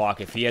left on the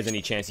clock. If he has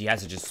any chance, he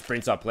has to just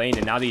sprint up lane.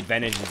 And now the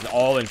advantage is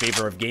all in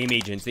favor of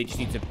GameAgents. They just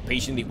need to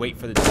patiently wait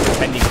for the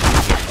defending.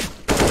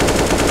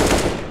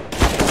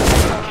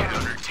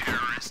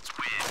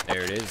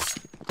 There it is.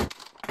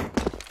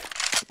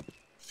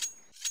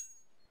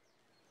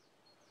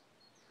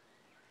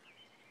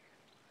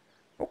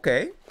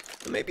 Okay,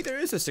 well, maybe there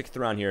is a 6th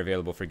round here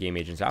available for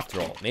GameAgents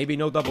after all. Maybe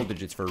no double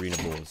digits for Arena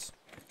Bulls.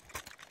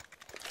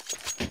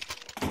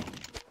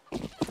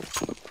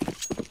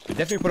 We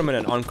definitely put them in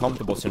an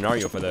uncomfortable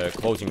scenario for the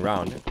closing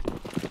round.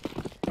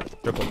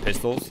 Triple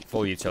pistols,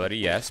 full utility,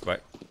 yes,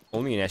 but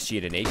only an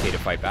SG and an AK to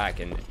fight back,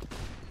 and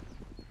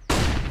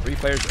 3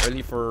 players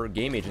early for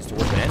GameAgents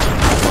towards the end.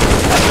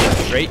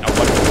 Straight, a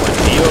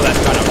 1-for-1 deal.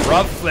 That's kind of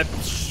rough. Flip,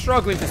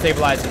 struggling to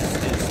stabilize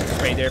his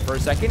trade there for a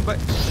second, but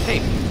hey,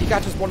 he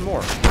got just 1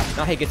 more.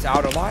 Now he gets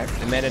out alive.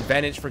 The man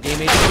advantage for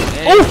GameAgents.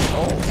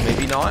 Oh,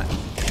 maybe not.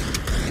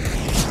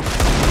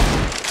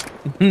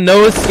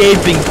 No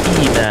escaping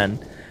Key,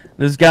 man.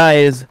 This guy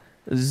is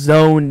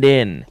zoned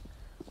in.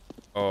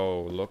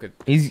 Oh, look at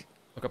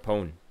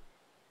Pone.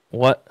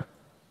 What?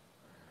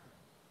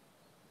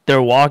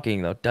 They're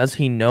walking though. Does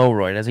he know,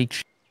 Roy? Does he?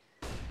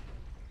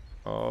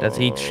 Does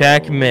he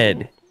check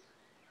mid?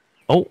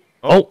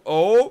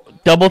 Oh!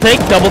 Double take,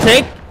 double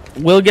take.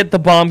 Will get the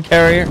bomb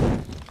carrier.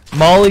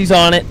 Molly's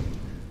on it.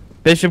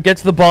 Bishop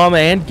gets the bomb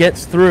and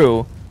gets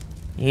through.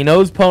 He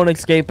knows Pone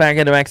escaped back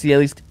into Mexi. At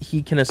least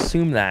he can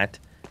assume that.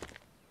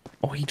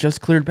 Oh, he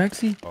just cleared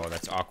Mexi. Oh,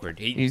 that's awkward.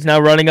 He's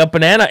now running up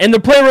Banana, and the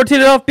play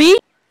rotated off B.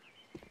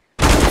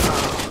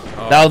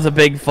 Oh. That was a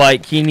big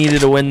fight. He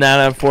needed to win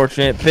that.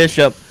 Unfortunate.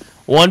 Bishop,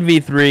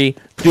 1v3,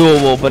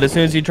 doable. But as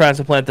soon as he tries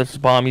to plant this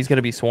bomb, he's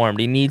gonna be swarmed.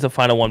 He needs a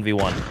final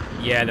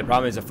 1v1. Yeah, the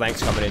problem is the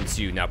flank's coming in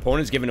too. Now, Pone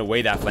is giving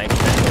away that flank.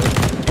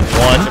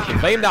 One can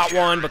claim that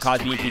one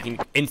because being peeking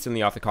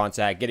instantly off the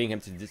contact, getting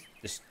him to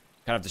just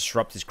kind of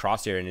disrupt his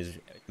crosshair and his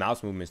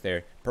mouse movements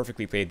there.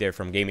 Perfectly played there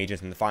from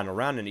GameAgents in the final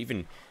round, and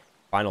even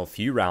final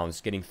few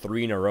rounds, getting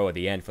 3 in a row at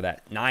the end for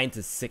that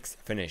 9-6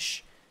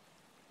 finish.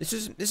 This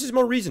is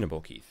more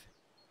reasonable, Keith.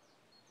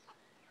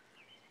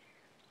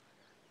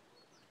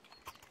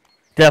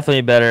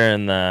 Definitely better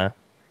in the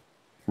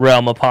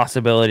realm of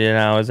possibility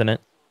now, isn't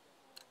it?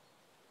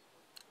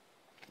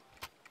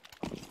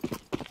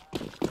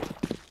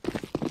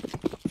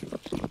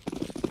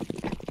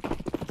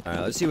 All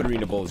right, let's see what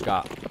Arena Bulls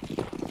got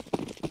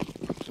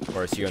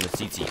for us here on the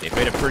CT. They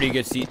played a pretty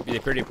good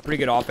pretty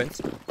good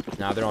offense.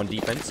 Now they're on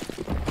defense.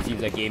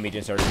 Seems like Game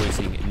Agents are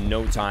wasting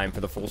no time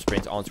for the full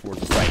sprint on towards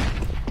the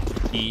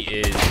site. He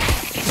is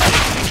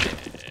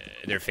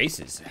their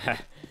faces.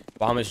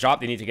 Bomb is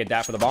dropped. They need to get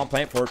that for the bomb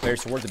plant. 4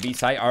 players towards the B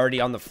site, already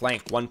on the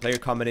flank. 1 player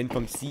coming in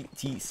from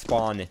CT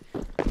spawn.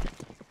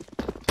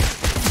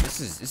 This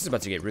is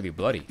about to get really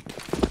bloody.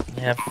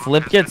 Yeah,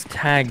 Flip gets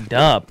tagged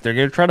up. They're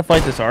gonna try to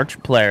fight this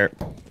Arch player,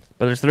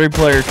 but there's 3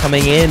 players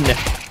coming in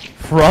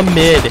from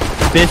mid.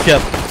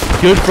 Bishop,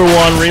 good for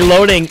 1,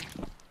 reloading.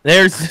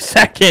 There's the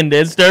second.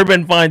 As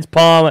Durbin finds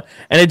Palm,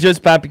 and it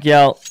just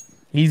Papical.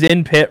 He's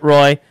in pit,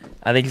 Roy.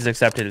 I think he's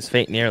accepted his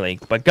fate nearly.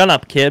 But gun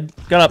up, kid.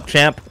 Gun up,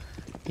 champ.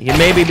 You can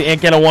maybe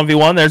get a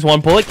 1v1. There's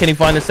 1 bullet. Can he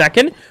find a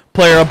second?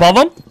 Player above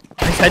him.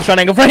 Nice headshot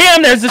angle for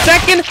him. There's the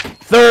second.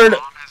 Third.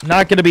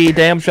 Not going to be.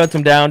 Damn, shuts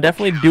him down.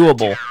 Definitely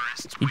doable.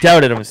 He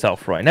doubted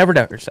himself, Roy. Never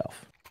doubt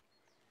yourself.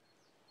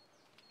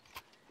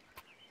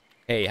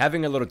 Hey,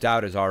 having a little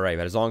doubt is alright,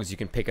 but as long as you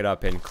can pick it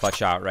up and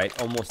clutch out, right?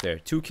 Almost there.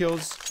 2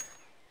 kills.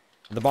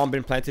 The bomb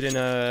been planted in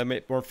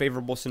a more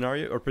favorable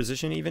scenario or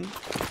position even.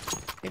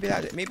 Maybe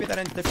that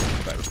ends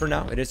different, but for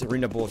now, it is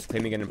Arena Bulls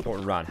claiming an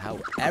important round.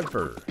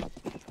 However,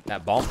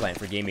 that bomb plant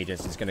for Game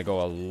Agents is going to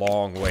go a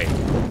long way.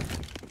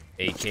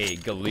 AK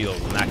Galil,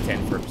 Mac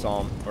 10 for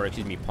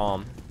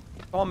Palm.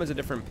 Palm is a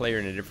different player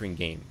in a different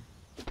game.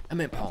 I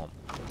meant Palm.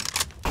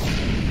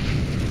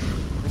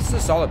 This is a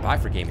solid buy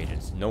for Game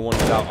Agents. No one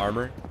without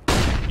armor.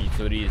 The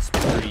utility is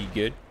pretty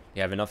good.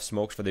 They have enough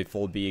smokes for the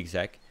full B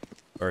exec.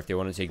 Or if they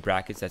want to take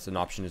brackets, that's an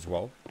option as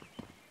well.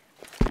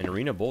 And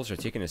Arena Bulls are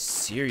taking a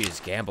serious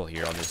gamble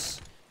here on this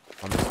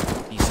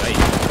B site.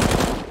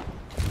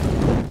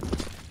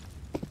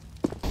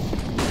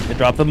 They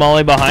drop the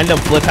molly behind him.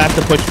 Flip has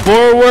to push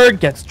forward.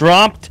 Gets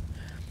dropped.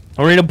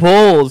 Arena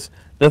Bulls,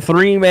 the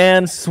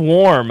 3-man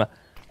swarm,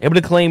 able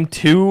to claim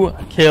 2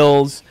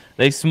 kills.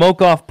 They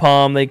smoke off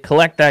Palm. They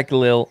collect that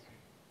Galil.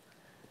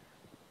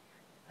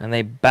 And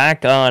they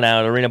back on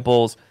out. Arena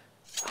Bulls,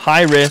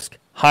 high risk,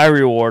 high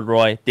reward,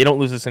 Roy. They don't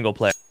lose a single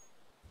player.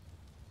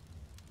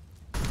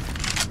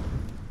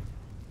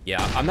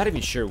 Yeah, I'm not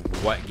even sure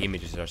what Game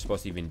Agents are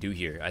supposed to even do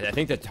here. I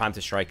think the time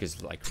to strike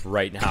is like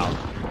right now.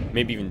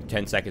 Maybe even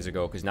 10 seconds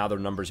ago, because now their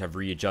numbers have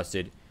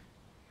readjusted.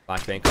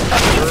 Flashbang comes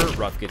over.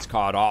 Ruff gets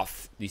caught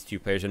off. These 2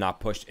 players are not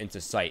pushed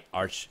into sight.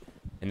 Arch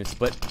and the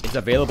split is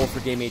available for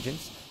Game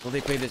Agents. Will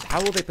they play this?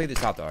 How will they play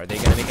this out, though? Are they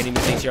going to make any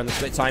mistakes here on the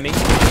split timing?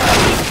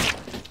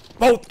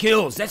 Both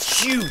kills.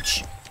 That's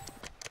huge.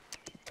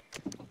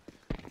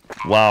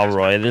 Wow,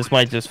 Roy, this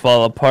might just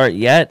fall apart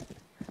yet.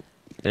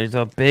 There's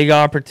a big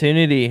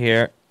opportunity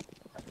here.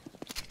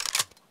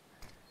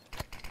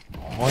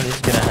 What is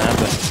going to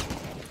happen?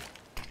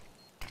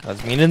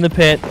 Cosmin in the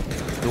pit.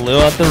 Glue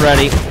out the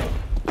ready.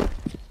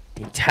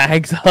 He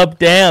tags up.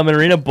 Damn,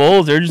 Arena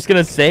Bulls, they're just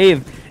going to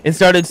save. It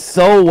started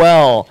so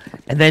well.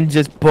 And then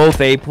just both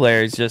A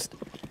players just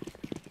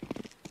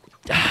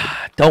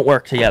don't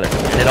work together.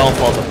 And it all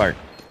falls apart.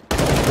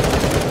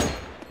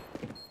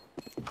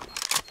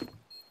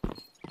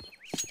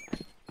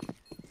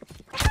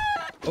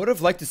 I would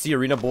have liked to see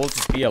Arena Bulls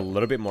just be a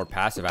little bit more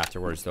passive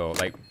afterwards, though.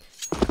 Like,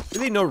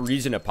 really no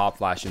reason to pop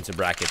flash into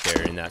bracket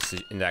there in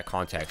that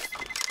context.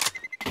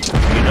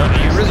 You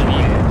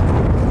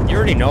know, you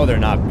already know they're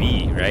not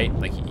B, right?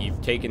 Like,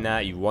 you've taken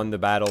that, you've won the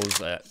battles.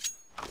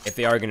 If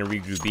they are going to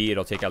regroup B,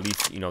 it'll take at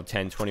least,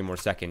 10, 20 more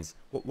seconds.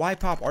 Why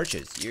pop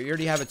arches? You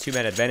already have a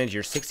 2-man advantage.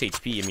 You're 6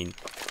 HP. I mean,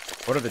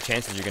 what are the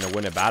chances you're going to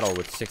win a battle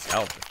with 6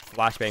 health,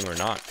 flashbang or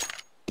not?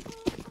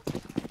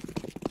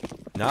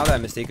 Now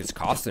that mistake has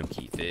cost them,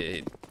 Keith.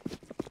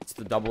 It's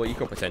the double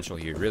eco potential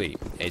here, really.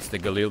 It's the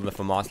Galil and the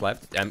FAMAS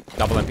left.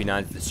 Double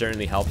MP9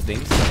 certainly helps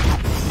things.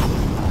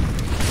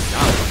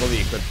 Now it's a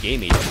fully equipped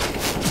Game Agent.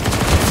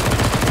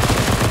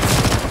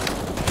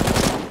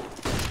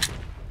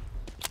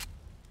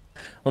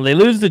 Well, they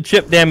lose the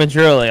chip damage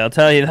early, I'll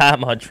tell you that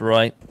much,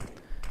 Roy.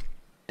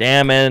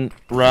 Damn and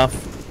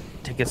Rough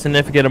take a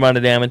significant amount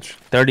of damage.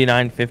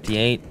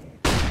 39-58.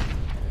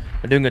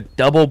 They're doing a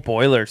double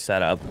boiler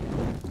setup.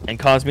 And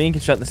Cosmin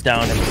can shut this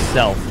down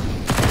himself.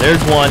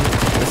 There's one.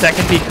 The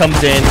second peek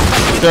comes in.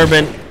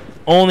 Durbin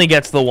only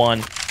gets the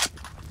 1.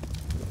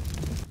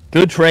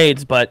 Good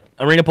trades, but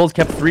Arena Bulls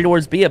kept 3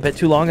 towards B a bit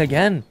too long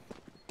again.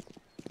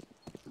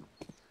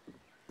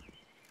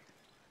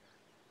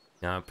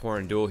 Now,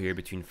 important duel here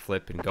between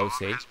Flip and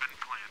Gosei.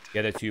 The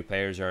other 2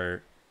 players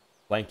are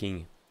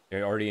flanking.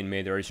 They're already in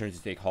mid. They're already starting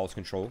to take Hall's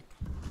control.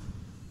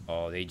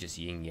 Oh, they just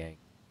yin-yang.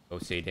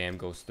 Gosei Dam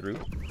goes through.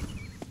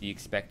 Do you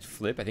expect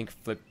Flip? I think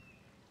Flip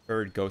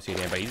heard Gosei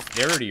Dam, but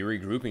they're already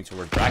regrouping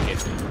towards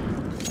brackets.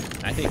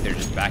 I think they're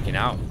just backing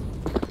out.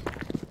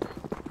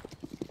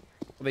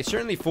 Well, they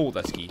certainly fooled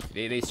us, Keith.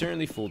 They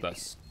certainly fooled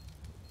us.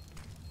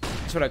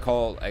 That's what I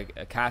call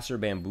a caster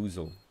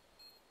bamboozle.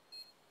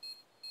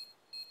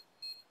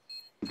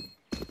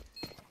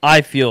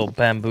 I feel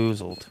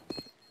bamboozled.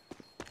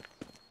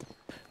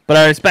 But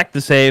I respect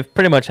the save.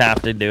 Pretty much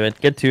have to do it.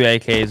 Get 2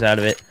 AKs out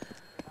of it.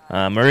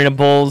 Marina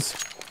Bulls.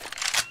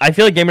 I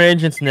feel like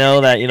GameAgents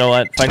know that, you know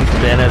what, fighting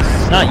Savannah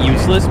is not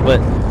useless, but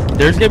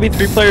there's going to be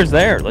 3 players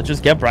there. Let's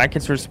just get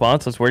brackets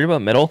response. Let's worry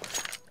about middle.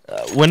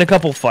 Win a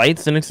couple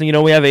fights. The next thing you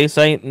know, we have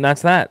A-Site, and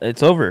that's that.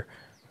 It's over.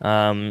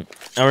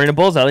 Marina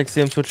Bulls, I like to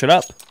see them switch it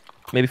up.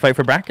 Maybe fight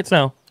for brackets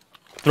now.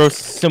 Throw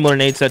similar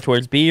nade set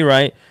towards B,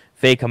 right?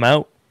 Fake them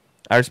out.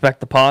 I respect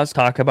the pause.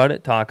 Talk about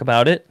it. Talk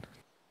about it.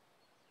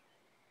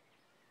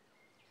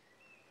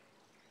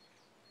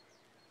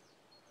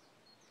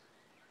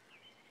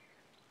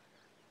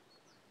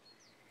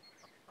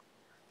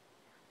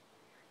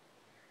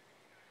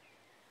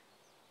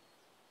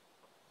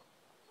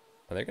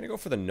 They're going to go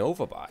for the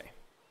Nova buy.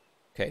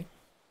 Okay.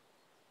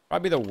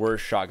 Probably the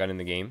worst shotgun in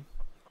the game.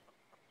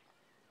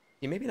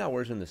 Yeah, maybe not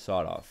worse than the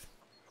sawed-off.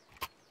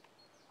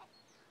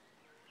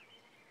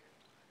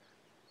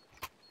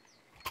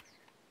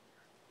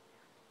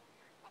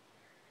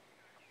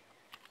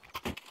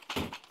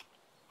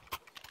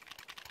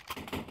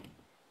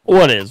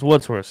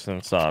 What's worse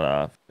than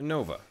sawed-off? The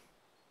Nova.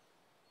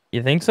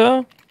 You think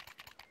so?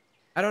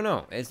 I don't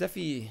know. It's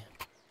definitely...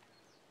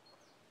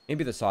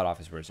 Maybe the sawed-off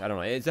is worse. I don't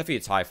know. It's definitely a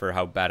tie for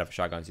how bad of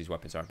shotguns these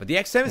weapons are. But the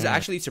XM is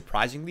actually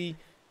surprisingly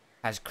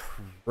has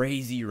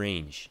crazy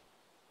range.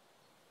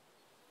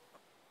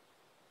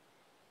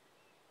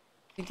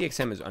 I think the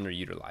XM is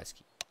underutilized.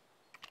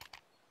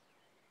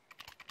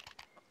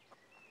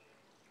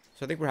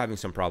 So I think we're having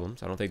some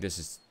problems. I don't think this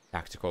is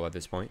tactical at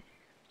this point.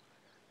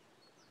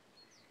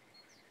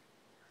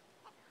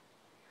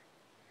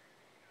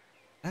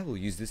 I will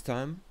use this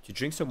time to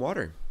drink some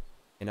water.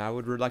 And I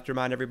would like to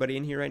remind everybody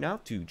in here right now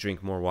to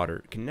drink more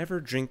water. You can never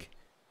drink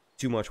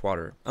too much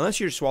water. Unless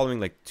you're swallowing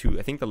like 2.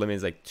 I think the limit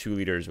is like 2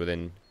 liters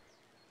within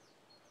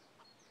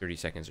 30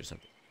 seconds or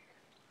something.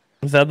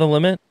 Is that the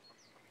limit?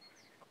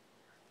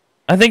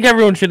 I think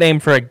everyone should aim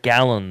for a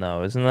gallon,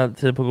 though. Isn't that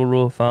the typical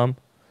rule of thumb?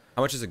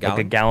 How much is a gallon?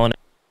 Like a gallon.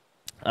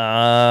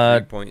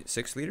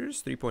 3.6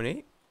 liters?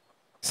 3.8?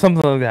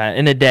 Something like that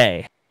in a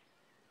day.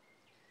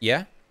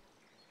 Yeah.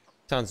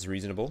 Sounds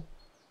reasonable.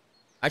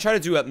 I try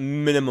to do at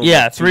minimum.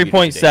 Yeah,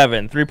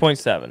 3.7.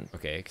 3.7.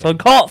 Okay. So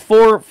call it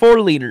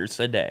 4 liters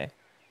a day.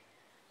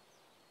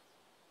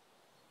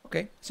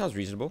 Okay, sounds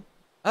reasonable.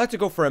 I like to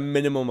go for a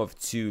minimum of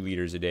 2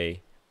 liters a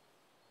day.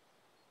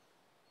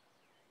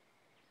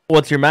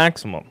 What's your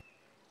maximum?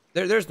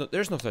 There's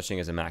no such thing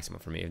as a maximum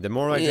for me. The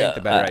more I drink,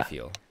 the better I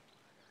feel.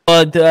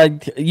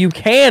 But you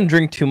can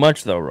drink too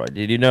much, though, Roy.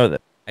 Did you know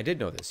that? I did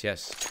know this.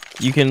 Yes.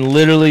 You can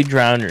literally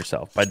drown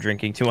yourself by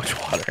drinking too much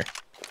water.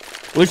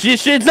 Which it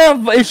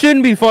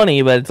shouldn't be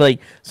funny, but it's like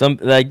some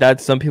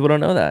people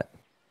don't know that.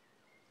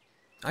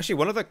 Actually,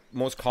 one of the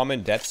most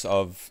common deaths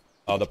of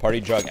the party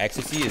drug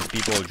ecstasy is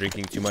people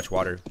drinking too much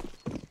water.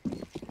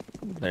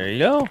 There you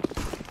go.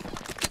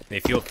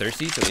 They feel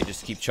thirsty, so they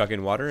just keep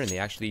chugging water, and they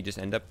actually just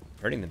end up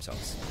hurting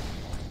themselves.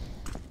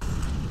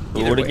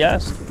 Who would have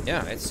guessed?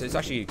 Yeah, it's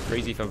actually a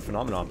crazy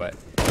phenomenon, but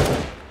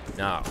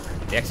no,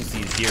 the ecstasy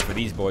is here for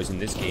these boys in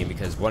this game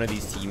because one of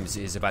these teams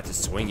is about to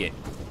swing it.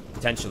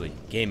 Potentially,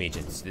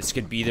 GameAgents. This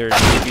could be their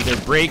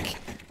break,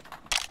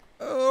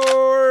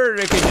 or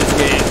they could just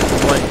get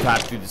one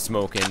tap through the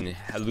smoke and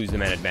lose the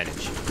man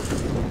advantage.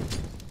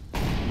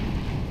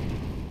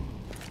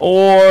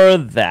 Or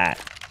that.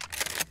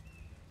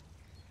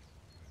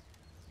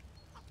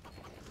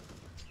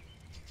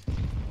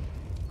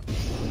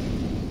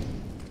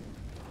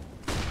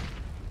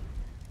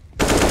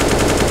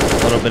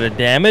 A little bit of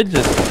damage.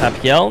 This is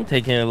Papiel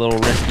taking a little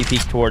risky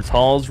peek towards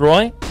Halls,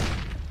 Roy.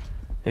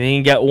 If he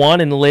can get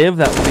one and live,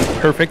 that would be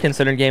perfect,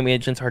 considering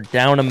GameAgents are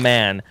down a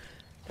man.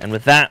 And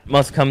with that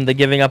must come the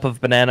giving up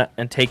of Banana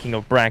and taking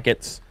of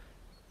brackets.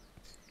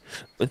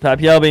 With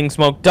Papiel being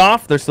smoked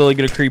off, they're slowly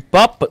going to creep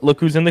up, but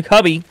look who's in the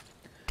cubby.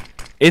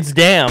 It's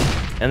Dam,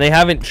 and they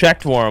haven't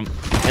checked for him.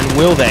 And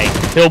will they?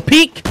 He'll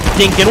peek,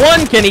 dinking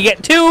one, can he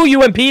get 2?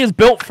 UMP is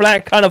built for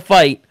that kind of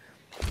fight.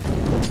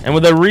 And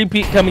with a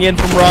repeat coming in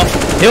from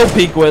Ruff, he'll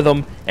peek with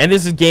him, and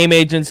this is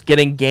GameAgents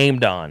getting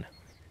gamed on.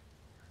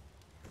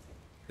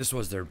 This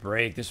was their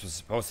break. This was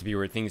supposed to be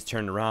where things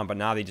turned around, but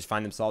now they just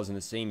find themselves in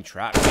the same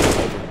trap,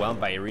 getting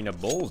overwhelmed by Arena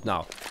Bulls.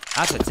 Now,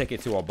 that's a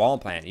ticket to a ball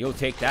plant. You'll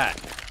take that.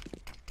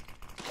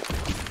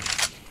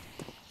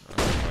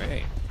 Oh,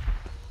 hey.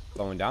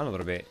 Slowing down a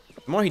little bit.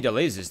 The more he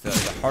delays this, the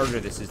harder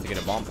this is to get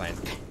a bomb plant.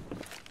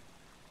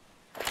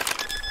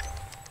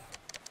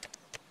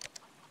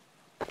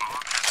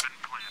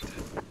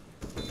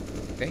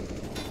 Okay.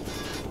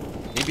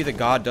 Maybe the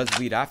god does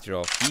bleed after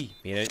all. He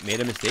made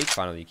a mistake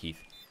finally, Keith.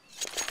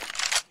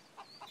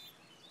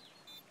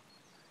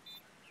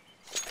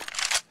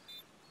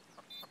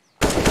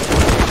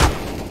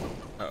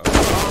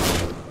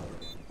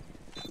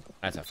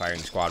 That's a firing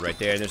squad right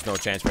there. There's no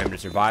chance for him to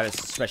survive,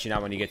 especially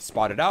not when he gets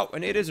spotted out.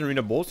 And it is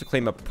Arena Bulls to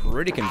claim a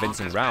pretty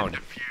convincing round.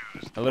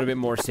 A little bit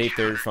more safe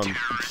there from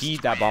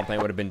Keith. That bomb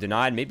plant would have been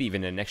denied. Maybe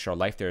even an extra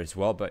life there as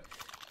well. But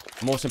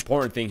The most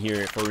important thing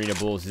here for Arena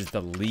Bulls is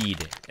the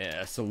lead,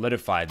 a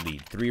solidified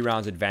lead. 3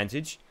 rounds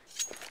advantage.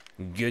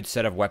 Good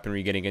set of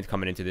weaponry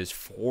coming into this.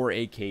 4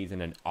 AKs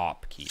and an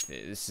AWP, Keith.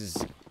 This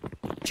is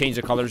change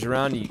the colors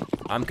around.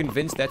 I'm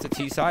convinced that's a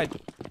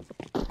Seaside.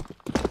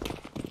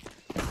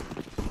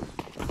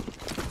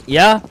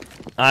 Yeah,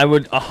 I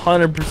would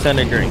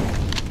 100% agree.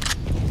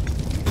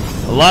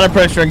 A lot of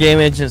pressure on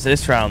GameAgents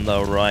this round,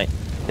 though, Roy.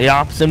 The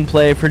AWP's in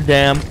play for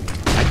Dam.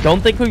 I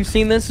don't think we've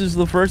seen this as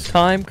the first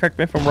time. Correct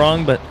me if I'm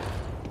wrong, but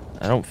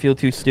I don't feel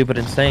too stupid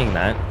in saying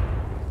that.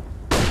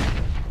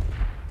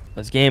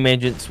 As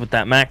GameAgents with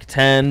that Mac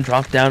 10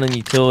 drop down in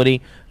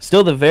utility,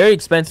 still the very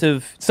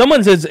expensive.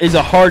 Someone's is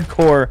a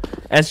hardcore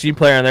SG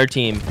player on their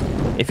team.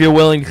 If you're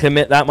willing to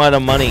commit that amount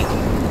of money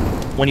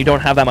when you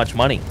don't have that much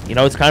money, you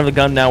know, it's kind of a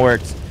gun now where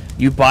it's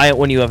you buy it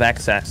when you have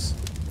excess.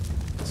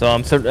 So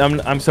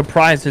I'm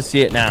surprised to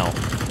see it now.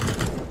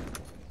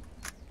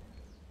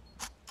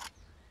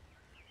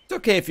 It's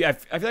okay if you. I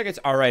feel like it's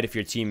all right if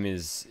your team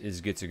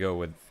is good to go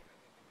with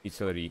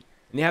utility.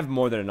 And they have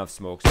more than enough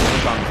smokes. So no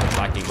problem with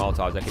lacking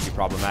Molotovs. That could be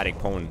problematic.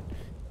 Pwn.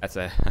 That's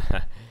a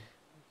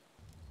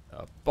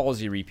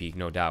ballsy repeat,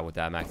 no doubt, with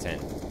that Mac 10.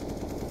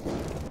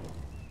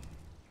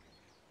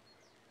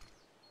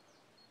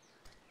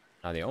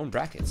 Now they own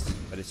brackets,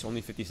 but it's only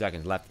 50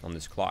 seconds left on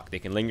this clock. They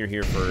can linger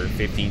here for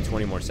 15,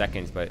 20 more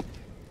seconds, but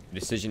the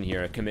decision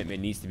here, a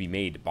commitment needs to be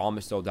made. Bomb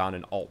is still down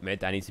in alt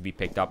mid. That needs to be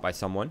picked up by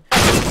someone.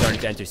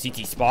 Starting to enter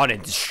CT spot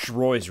and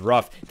destroys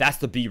Rough. That's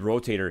the B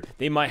rotator.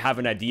 They might have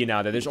an idea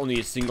now that there's only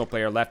a single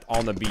player left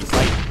on the B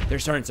site. They're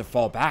starting to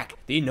fall back.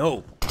 They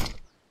know.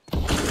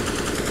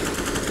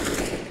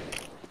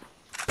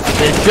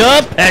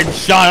 Bishop,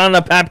 headshot on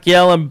the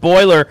Papkiel and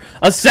Boiler.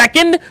 A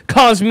second,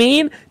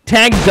 Cosmine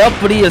tagged up,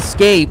 but he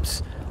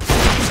escapes.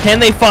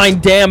 Can they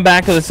find Dam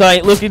back of the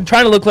site?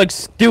 Trying to look like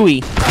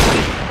Stewie.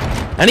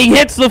 And he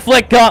hits the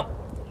flick up.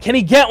 Can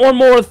he get one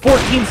more with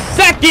 14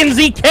 seconds?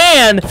 He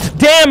can!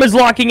 Dam is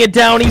locking it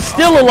down. He's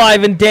still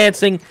alive and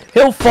dancing.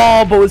 He'll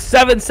fall, but with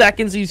 7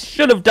 seconds, he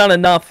should have done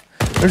enough.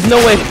 There's no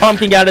way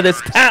pumping out of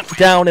this. Tap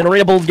down, and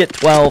Arena Bulls get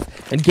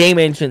 12. And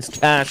GameAgents'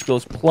 cash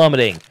goes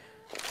plummeting.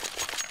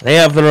 They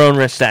have their own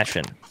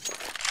recession.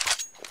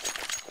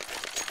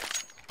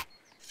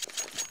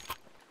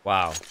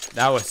 Wow.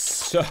 That was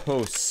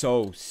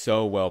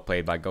so well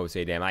played by Ghost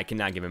Dam. I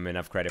cannot give him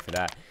enough credit for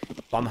that.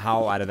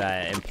 Somehow, out of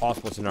that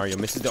impossible scenario,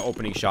 misses the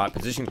opening shot,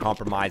 position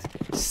compromise,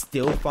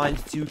 still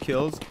finds 2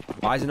 kills,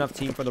 buys enough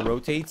team for the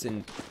rotates,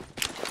 and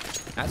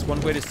that's one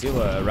way to steal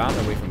a round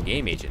away from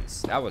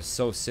GameAgents. That was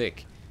so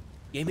sick.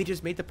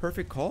 GameAgents made the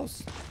perfect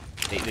calls.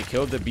 They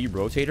killed the B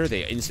rotator.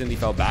 They instantly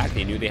fell back.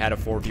 They knew they had a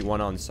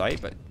 4v1 on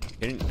site, but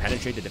didn't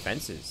penetrate the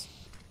defenses.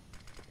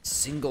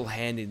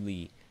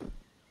 Single-handedly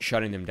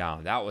shutting them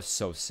down. That was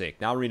so sick.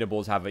 Now Arena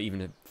Bulls have an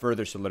even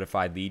further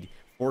solidified lead,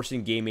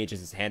 forcing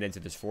GameAgents' hand into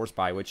this force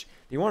buy, which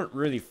they weren't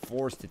really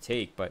forced to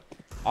take, but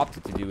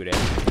opted to do it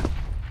anyway.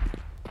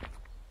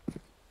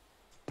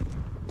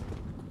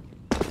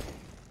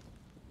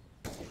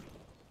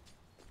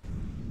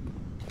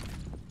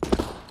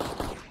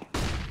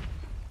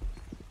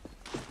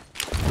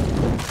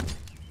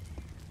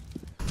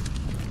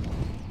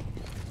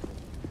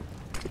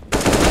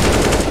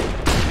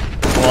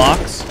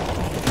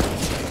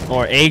 Glocks.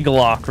 Or a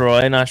Glock,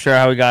 Roy. Not sure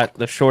how he got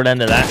the short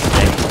end of that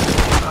stick.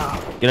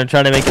 Gonna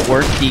try to make it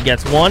work. He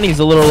gets one. He's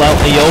a little out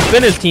in the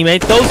open. His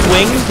teammate, those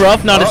wings,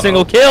 Rough, not a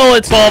single kill.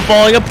 It's all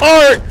falling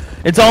apart.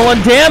 It's all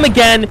on Dam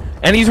again.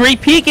 And he's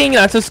re-peeking.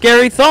 That's a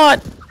scary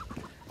thought.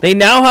 They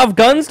now have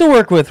guns to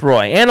work with,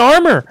 Roy. And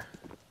armor.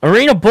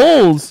 Arena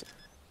Bulls.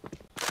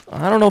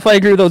 I don't know if I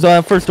agree with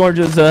those First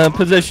Orange's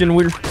position.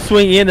 We're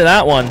swinging into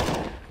that one.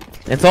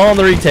 It's all on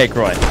the retake,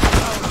 Roy.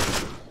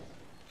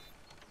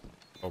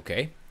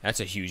 Okay. That's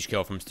a huge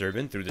kill from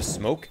Sturban through the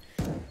smoke.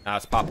 Now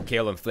it's Papa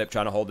Kale and Flip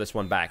trying to hold this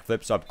one back.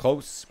 Flip's up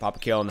close. Papa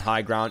Kale on the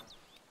high ground.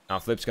 Now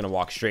Flip's going to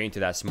walk straight into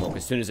that smoke.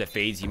 As soon as it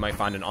fades, he might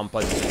find an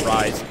unpleasant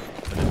surprise.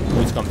 When the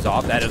boost comes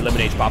off, that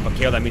eliminates Papa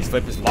Kale. That means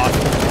Flip has lost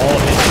all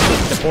of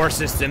his support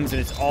systems, and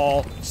it's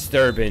all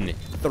Sturban.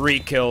 3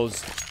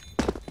 kills.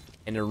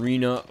 And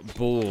Arena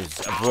Bulls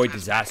avoid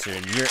disaster.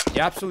 And you're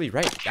absolutely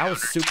right. That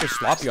was super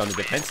sloppy on the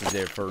defenses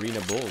there for Arena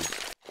Bulls.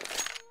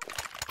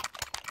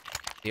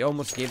 They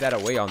almost gave that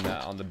away on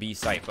the B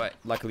site, but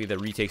luckily the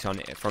retakes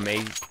from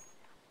A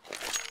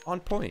on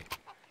point.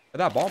 But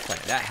that ball plan,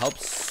 that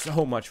helps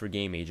so much for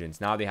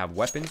GameAgents. Now they have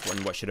weapons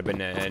in what should have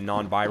been a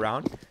non-buy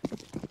round.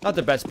 Not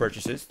the best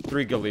purchases,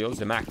 3 Galeos,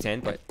 the Mac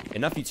 10, but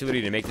enough utility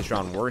to make this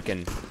round work,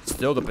 and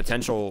still the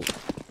potential,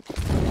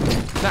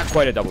 not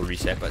quite a double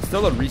reset, but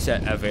still a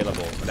reset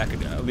available. That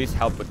could at least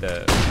help with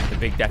the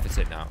big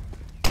deficit now.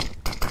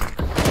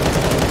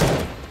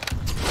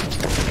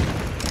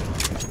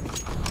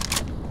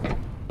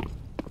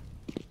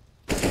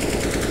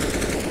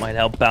 Might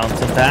help bounce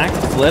it back.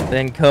 Flip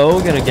and Co.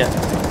 Gonna get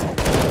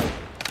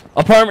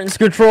apartments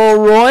control,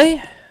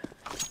 Roy.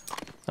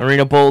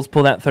 Arena Bulls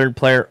pull that 3rd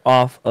player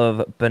off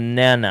of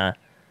Banana.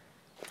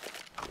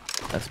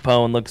 As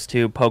Poe looks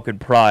to poke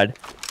and prod.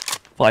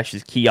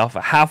 Flashes key off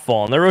a half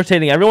wall, and they're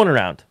rotating everyone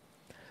around.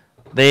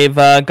 They've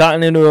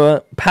gotten into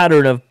a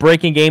pattern of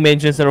breaking game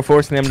agents that are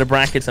forcing them to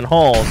brackets and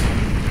halls,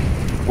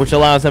 which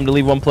allows them to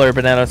leave one player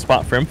banana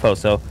spot for info.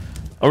 So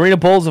Arena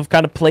Bulls have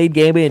kind of played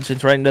game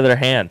agents right into their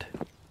hand.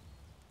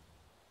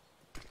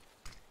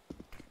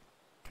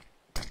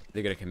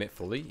 They're going to commit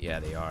fully? Yeah,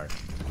 they are.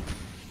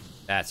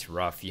 That's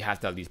rough. You have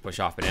to at least push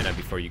off banana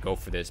before you go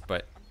for this,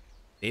 but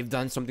they've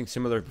done something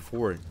similar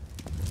before.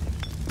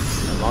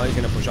 Molly's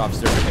going to push off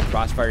Zerk, and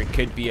Crossfire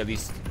could be at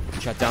least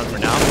shut down for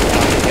now.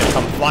 He's going to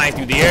come flying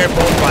through the air.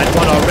 Both finds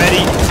one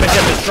already.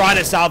 Bishop is trying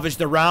to salvage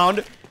the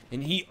round,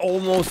 and he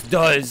almost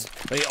does,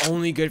 but he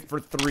only good for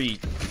 3.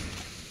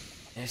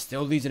 And it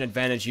still leaves an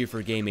advantage here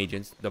for Game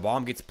Agents. The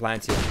bomb gets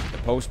planted. The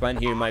post plant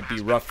here might be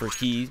rough for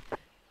Keys.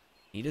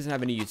 He doesn't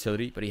have any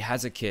utility, but he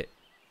has a kit.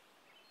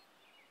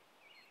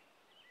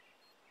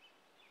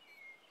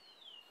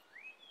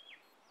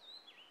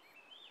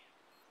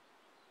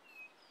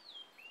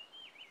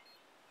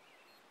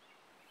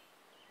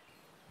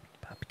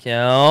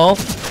 Kill.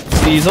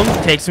 Sees him.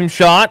 Takes some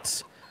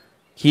shots.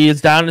 He is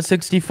down to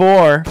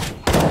 64.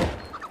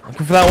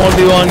 Looking for that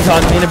 1v1.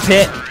 Caught in a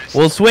pit.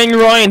 Will swing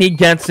Roy, and he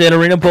gets it.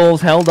 Arena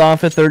Bulls held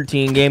off at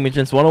 13. Game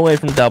Agents 1 away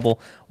from double.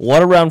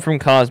 What a round from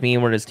Cosme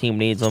where his team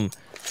needs him.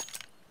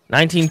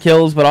 19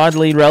 kills, but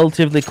oddly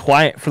relatively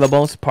quiet for the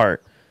most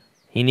part.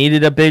 He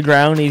needed a big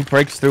round. He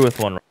breaks through with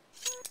one.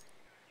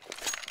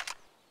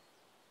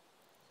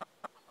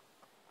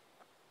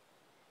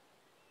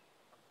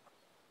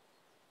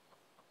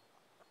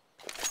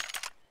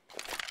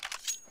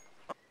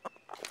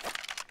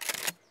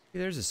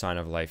 There's a sign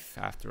of life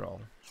after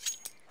all.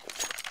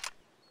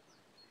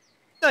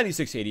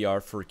 96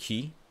 ADR for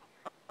Key.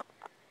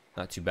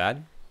 Not too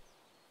bad.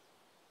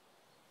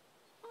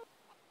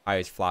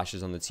 Highest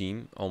flashes on the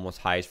team. Almost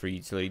highest for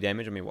utility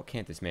damage. I mean, what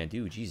can't this man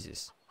do?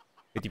 Jesus.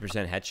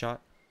 50% headshot.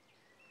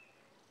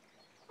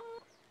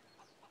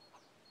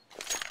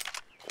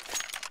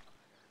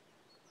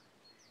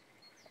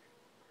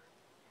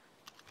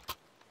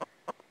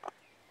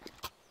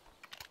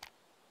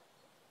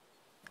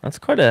 That's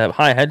quite a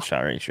high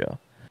headshot ratio.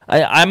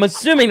 I'm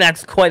assuming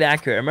that's quite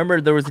accurate. I remember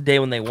there was a day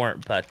when they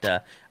weren't, but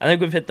I think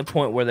we've hit the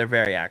point where they're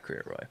very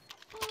accurate, Roy.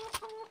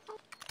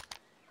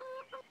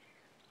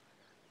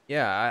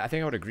 Yeah, I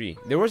think I would agree.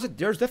 There was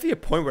definitely a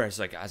point where I was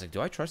like,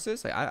 do I trust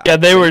this? Like, yeah,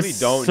 they were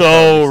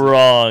so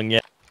wrong. Yeah,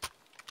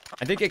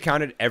 I think it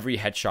counted every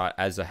headshot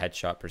as a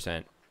headshot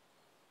percent.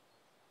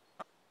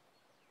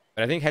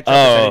 But I think headshot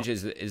percentage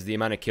is the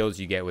amount of kills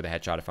you get with a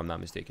headshot, if I'm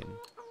not mistaken.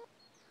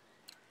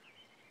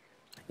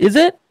 Is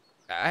it?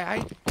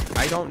 I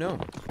don't know.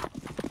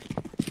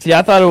 See,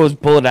 I thought it was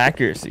bullet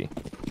accuracy.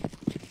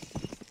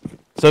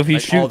 So if you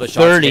like shoot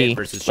 30,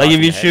 like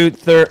if you shoot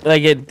 30,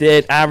 like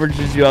it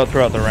averages you out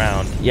throughout the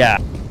round. Yeah.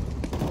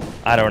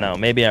 I don't know.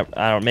 Maybe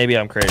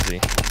I'm crazy.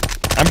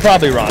 I'm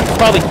probably wrong. It's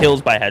probably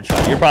kills by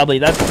headshot.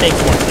 That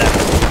makes more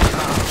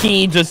sense.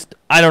 He just,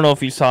 I don't know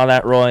if you saw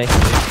that, Roy.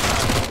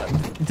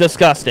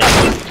 Disgusting.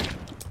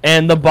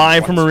 And the buy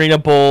from Arena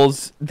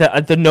Bulls,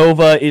 the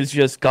Nova is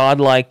just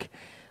godlike.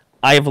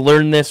 I've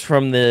learned this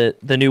from the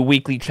new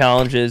weekly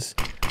challenges.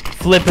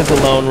 Flip is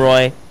alone,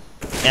 Roy,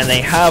 and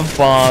they have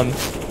bomb,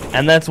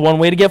 and that's one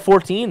way to get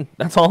 14.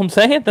 That's all I'm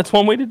saying. That's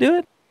one way to do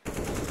it.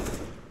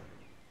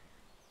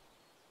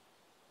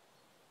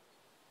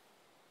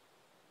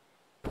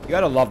 You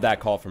gotta love that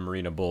call from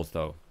Arena Bulls,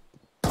 though.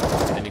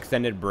 An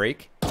extended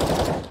break,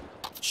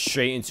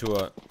 straight into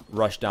a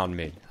rush down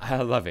mid. I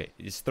love it.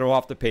 Just throw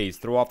off the pace,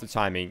 throw off the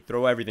timing,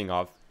 throw everything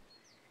off.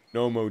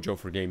 No mojo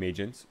for Game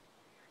Agents.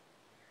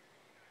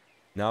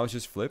 Now it's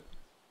just flip.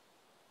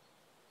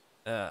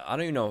 I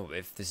don't even know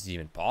if this is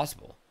even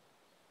possible.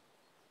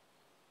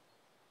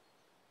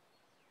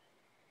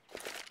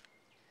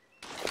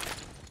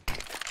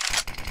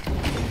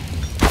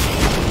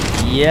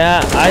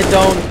 Yeah, I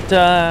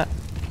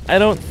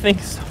don't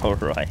think so,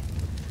 Roy.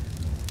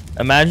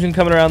 Imagine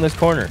coming around this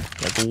corner.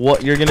 Like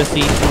what you're gonna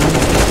see.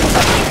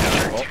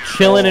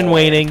 Chilling and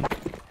waiting.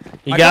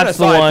 He got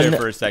the one there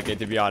for a second,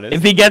 to be honest.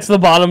 If he gets the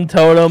bottom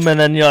totem, and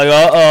then you're like,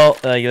 uh-oh.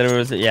 Like there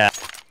was, yeah.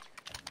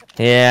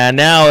 Yeah,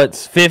 now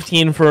it's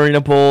 15 for Arena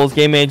Bulls.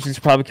 Game Agents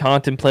are probably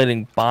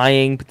contemplating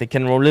buying, but they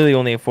can really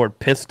only afford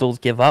pistols.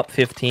 Give up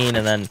 15,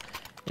 and then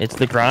it's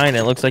the grind.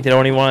 It looks like they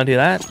don't even want to do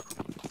that.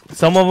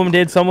 Some of them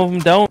did, some of them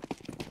don't.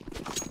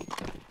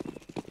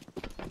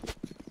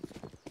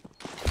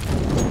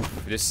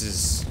 This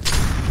is...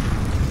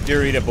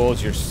 Arena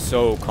Bulls, you're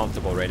so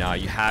comfortable right now.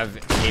 You have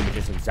Game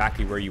Agents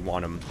exactly where you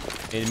want them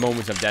in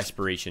moments of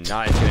desperation.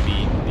 Now it's going to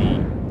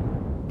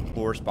be the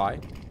force buy.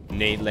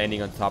 Nade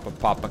landing on top of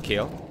Papa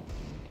Kill.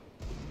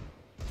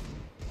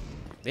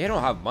 They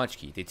don't have much,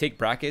 Keith. They take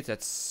brackets,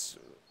 that's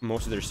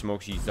most of their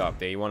smokes used up.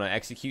 They want to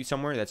execute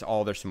somewhere, that's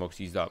all their smokes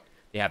used up.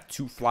 They have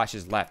 2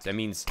 flashes left. That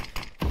means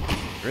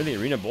really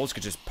Arena Bulls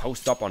could just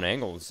post up on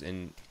angles,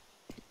 and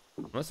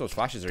unless those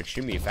flashes are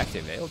extremely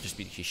effective, they'll just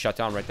be shut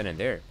down right then and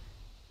there.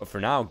 But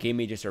for now, Game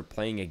Agents are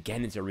playing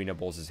again into Arena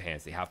Bulls'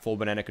 hands. They have full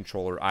banana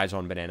controller, eyes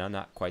on banana,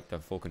 not quite the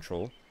full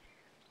control.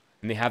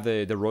 And they have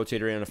the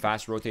rotator and a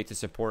fast rotate to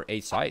support A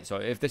site. So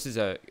if this is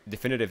a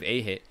definitive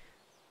A hit,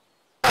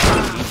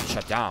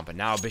 shut down. But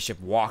now Bishop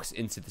walks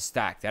into the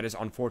stack. That is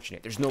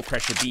unfortunate. There's no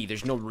pressure B.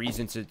 There's no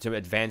reason to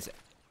advance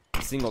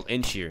a single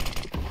inch here.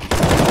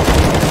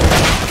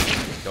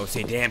 Don't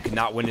say damn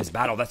cannot win this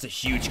battle. That's a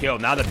huge kill.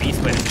 Now the B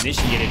split is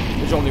initiated.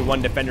 There's only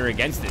one defender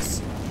against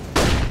this.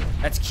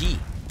 That's key.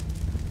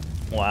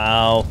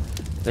 Wow.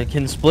 They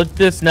can split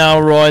this now,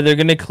 Roy. They're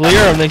going to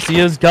clear him. They see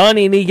his gun,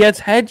 and he gets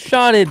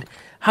headshotted.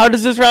 How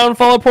does this round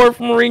fall apart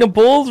from Arena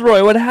Bulls,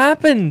 Roy? What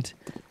happened?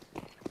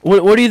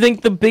 What do you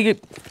think the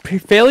big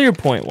failure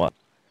point was?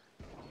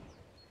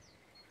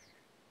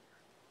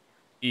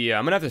 Yeah,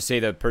 I'm going to have to say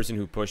the person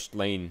who pushed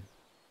lane.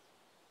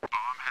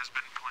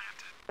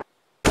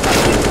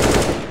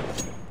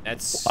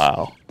 That's...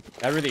 Wow.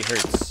 That really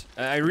hurts.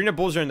 Arena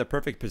Bulls are in the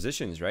perfect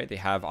positions, right? They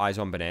have eyes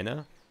on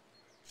banana.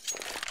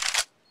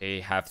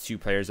 They have two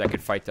players that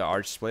could fight the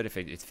arch split if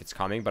it's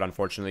coming, but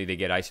unfortunately they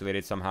get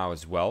isolated somehow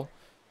as well.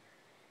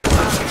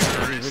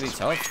 This is really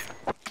tough.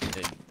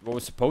 What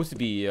was supposed to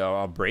be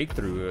a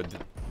breakthrough,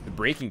 the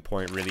breaking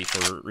point really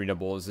for Arena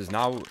Bulls is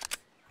now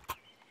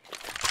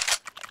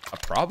a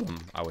problem,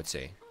 I would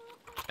say.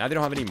 Now they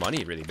don't have any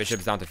money, really.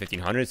 Bishop's down to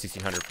 1,500,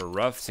 1,600 for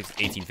Ruff,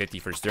 1,850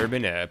 for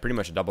Sturban. Pretty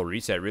much a double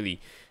reset,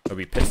 really. There'll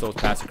be pistols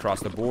passed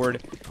across the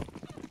board.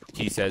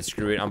 He says,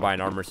 screw it, I'm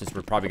buying armor since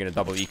we're probably going to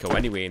double eco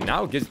anyway. And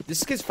now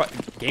this gives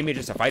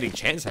GameAgents a fighting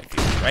chance, I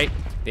feel, right?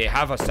 They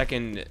have a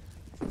second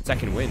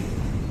win.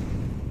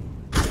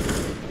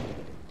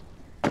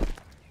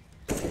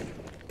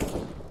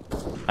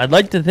 I'd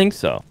like to think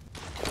so.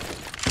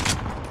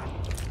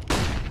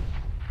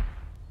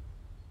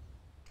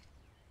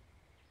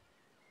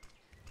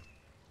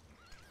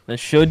 This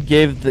should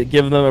give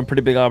them a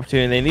pretty big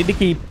opportunity. They need to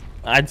keep,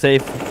 I'd say,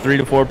 3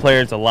 to 4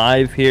 players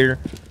alive here.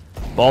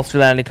 Bolster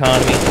that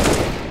economy.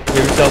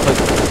 Give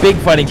yourself a big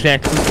fighting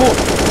chance.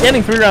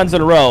 Getting 3 rounds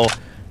in a row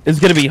is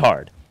going to be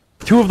hard.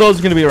 2 of those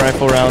are going to be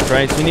rifle rounds,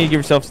 right? So you need to give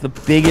yourselves the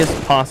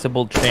biggest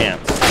possible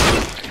chance.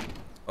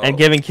 And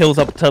giving kills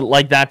up to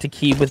like that to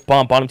Key with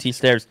bottom T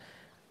stairs,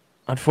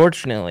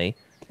 unfortunately,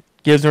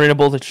 gives Arena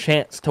Bulls a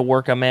chance to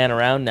work a man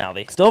around now.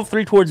 They still have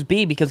 3 towards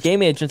B because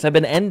GameAgents have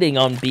been ending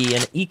on B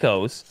and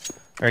ecos,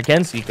 or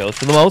against ecos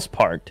for the most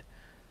part.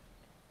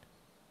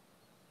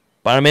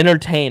 But I'm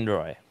entertained,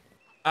 Roy.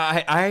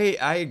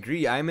 I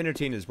agree. I'm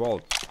entertained as well.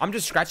 I'm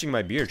just scratching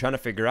my beard trying to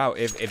figure out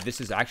if this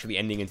is actually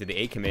ending into the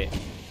A commit,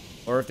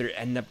 or if they're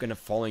end up gonna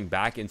falling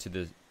back into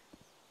the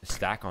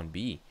stack on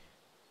B.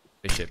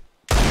 Bishop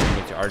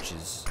into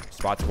arches,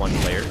 spots one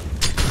player.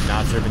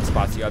 Now Servant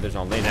spots the others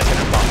on lane. That's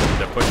gonna block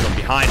the push from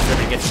behind.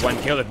 Servant gets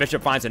 1 kill. If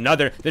Bishop finds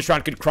another, this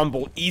round could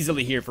crumble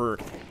easily here for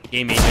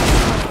GameAgents.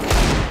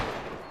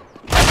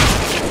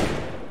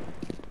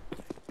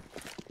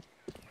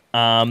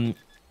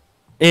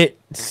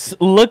 It's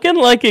looking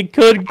like it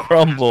could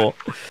crumble.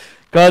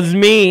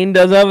 Cosmine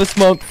does have a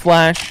smoke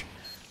flash.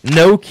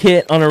 No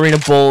kit on Arena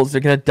Bulls.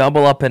 They're gonna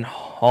double up in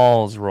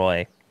halls,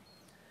 Roy.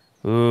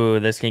 Ooh,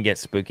 this can get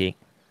spooky.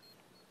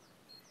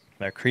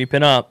 They're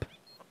creeping up.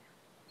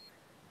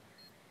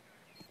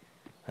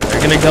 And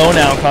they're gonna go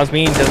now.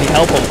 Cosmine, does he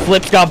help him?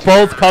 Flip's got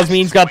both.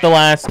 Cosmine's got the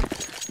last.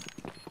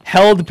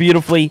 Held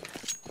beautifully,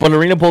 but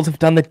Arena Bulls have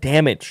done the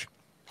damage.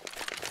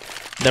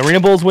 The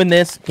Arena Bulls win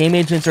this.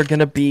 GameAgents are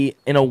gonna be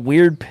in a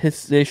weird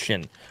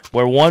position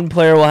where one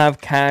player will have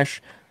cash,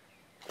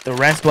 the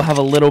rest will have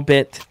a little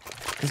bit.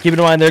 Just keep in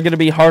mind they're gonna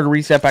be hard to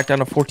reset back down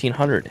to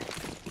 1,400.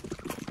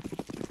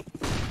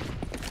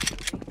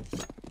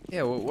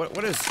 Yeah,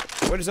 what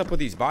is up with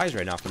these buys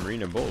right now from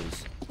Arena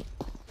Bulls?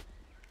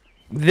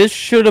 This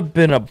should have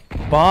been a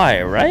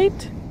buy,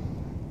 right?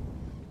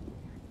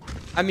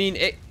 I mean,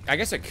 I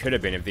guess it could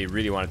have been if they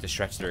really wanted to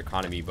stretch their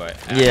economy, but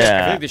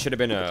yeah, I feel like they should have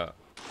been a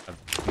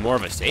more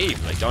of a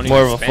save. Like, don't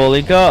more even of a full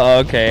eco.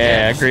 Okay,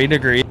 yeah,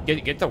 agreed.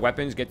 Get the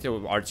weapons, get the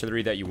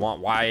artillery that you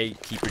want. Why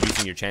keep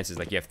reducing your chances?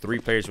 Like, you have 3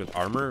 players with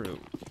armor.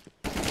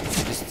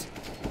 Just,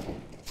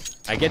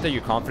 I get that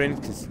you're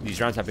confident because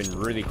these rounds have been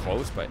really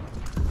close, but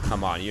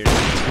come on, you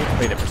have to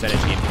play the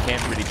percentage game. You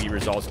can't really be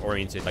results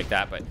oriented like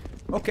that. But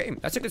okay,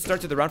 that's a good start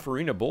to the round for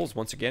Arena Bulls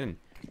once again.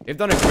 They've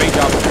done a great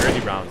job in the early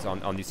rounds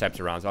on these types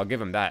of rounds. I'll give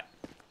them that.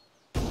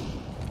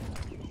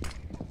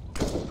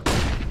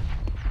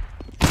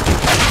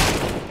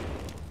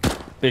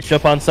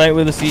 Bishop on site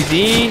with a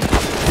CZ.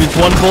 Shoots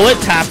 1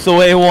 bullet, taps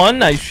away 1.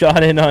 Nice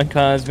shot in on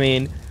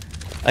Cosmine.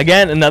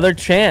 Again, another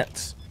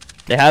chance.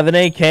 They have an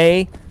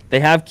AK. They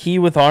have Key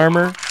with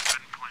armor.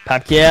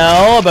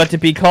 Papkiel about to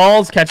be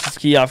called. Catches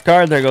Key off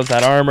guard. There goes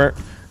that armor.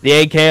 The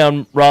AK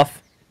on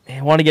Ruff.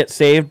 They want to get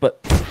saved,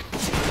 but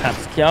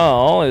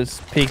Papkiel is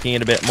peeking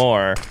it a bit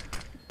more.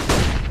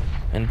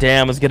 And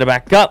Dam is going to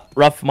back up.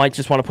 Ruff might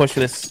just want to push for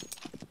this.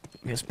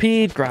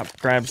 Pete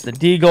grabs the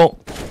deagle.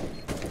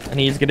 And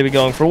he's going to be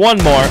going for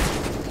 1 more.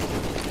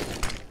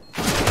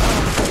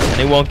 And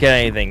he won't get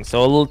anything.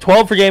 So a little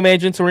 12 for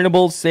GameAgents. Arena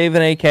Bulls save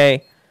an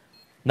AK.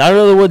 Not out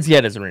of the woods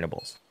yet as Arena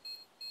Bulls.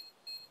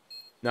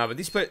 No, but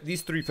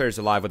these 3 players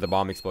alive with the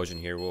bomb explosion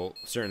here will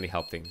certainly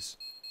help things.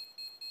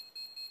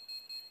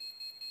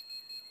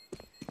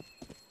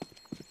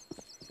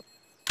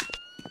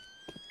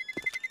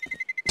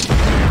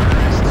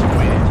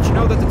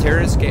 know that the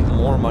terrorists get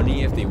more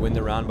money if they win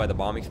the round by the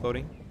bomb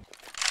exploding?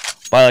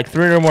 By like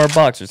 $300 more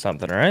or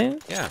something,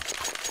 right? Yeah.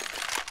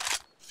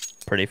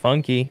 Pretty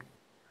funky.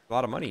 A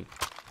lot of money.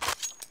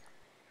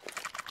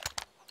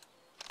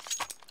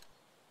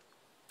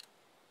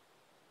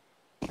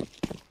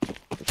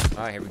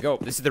 Alright, here we go.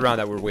 This is the round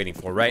that we're waiting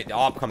for, right? The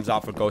op comes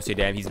out for Ghosty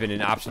Dam. He's been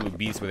an absolute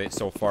beast with it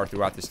so far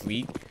throughout this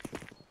league.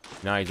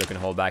 Now he's looking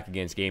to hold back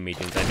against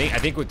GameAgents. I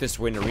think with this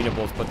win, Arena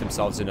Bulls put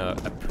themselves in a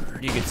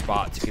pretty good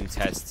spot to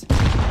contest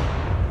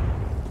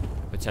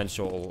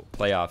potential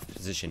playoff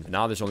position. But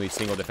now there's only a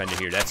single defender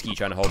here. That's Ski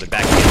trying to hold it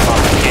back against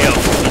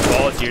Papa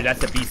balls here.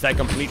 That's the B-side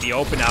completely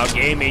open now.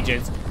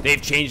 GameAgents,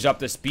 they've changed up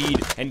the speed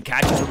and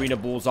catches Arena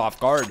Bulls off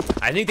guard.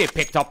 I think they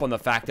picked up on the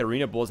fact that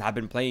Arena Bulls have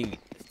been playing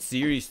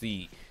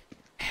seriously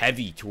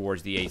heavy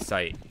towards the A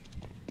site.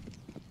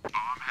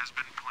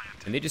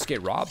 And they just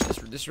get robbed.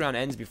 This round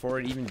ends before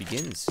it even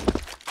begins.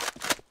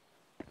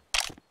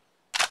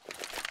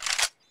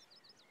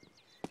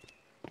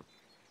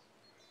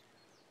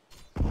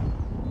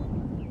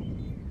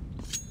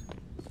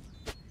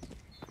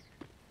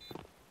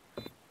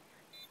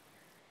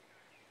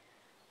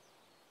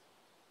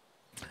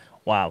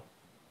 Wow.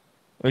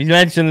 We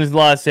mentioned there's a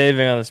lot of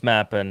saving on this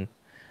map, and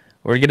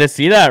we're going to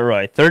see that,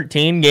 Roy.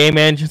 13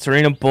 GameAgents,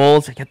 Arena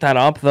Bulls. I get that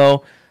up,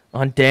 though.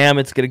 On Dam,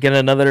 it's going to get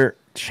another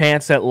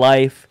chance at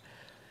life.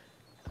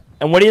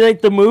 And what do you think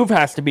the move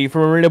has to be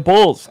for Arena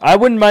Bulls? I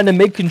wouldn't mind a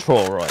mid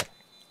control, Roy.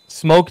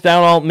 Smoke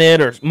down alt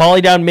mid, or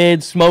molly down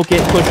mid, smoke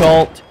it, push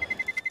alt.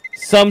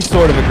 Some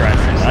sort of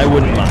aggression. I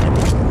wouldn't mind.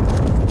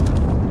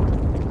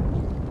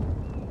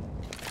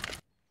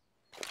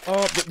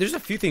 Oh, there's a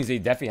few things they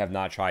definitely have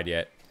not tried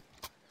yet.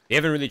 They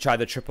haven't really tried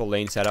the triple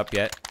lane setup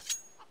yet.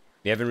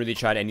 They haven't really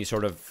tried any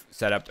sort of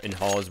setup in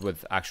halls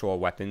with actual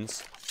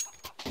weapons.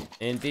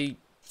 And they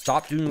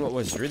stopped doing what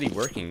was really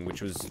working,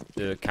 which was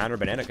the counter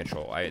banana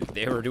control.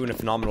 They were doing a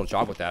phenomenal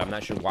job with that. I'm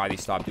not sure why they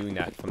stopped doing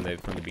that from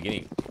the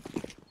beginning.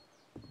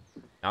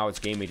 Now it's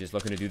GameAgents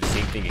looking to do the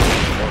same thing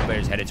again. More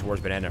players headed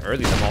towards banana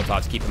early. The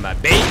Molotovs keep them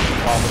at bay.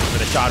 Looking for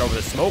the shot over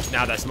the smoke.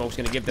 Now that smoke's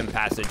going to give them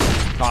passage.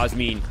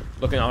 Cosmean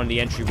looking on the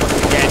entry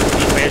once again.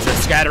 These players are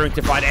scattering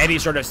to find any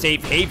sort of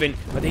safe haven,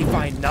 but they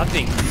find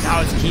nothing.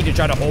 Now it's key to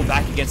try to hold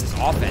back against this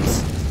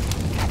offense.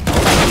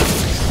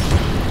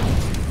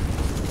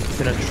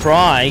 Gonna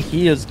try.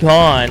 He is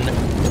gone.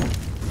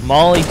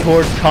 Molly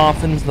towards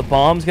Coffins. The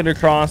bomb's gonna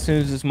cross as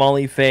soon as this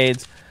Molly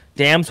fades.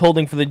 Dam's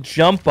holding for the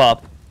jump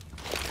up.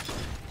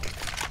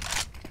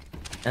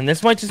 And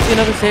this might just be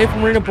another save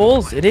from Arena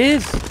Bulls. It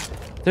is.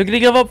 They're gonna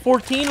give up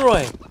 14,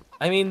 Roy.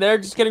 I mean, they're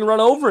just getting run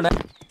over now.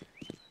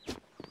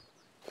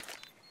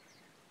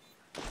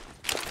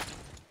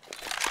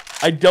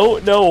 I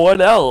don't know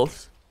what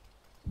else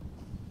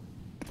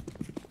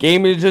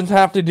GameAgents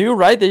have to do,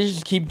 right? They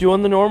just keep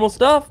doing the normal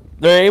stuff.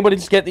 They're able to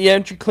just get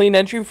the clean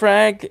entry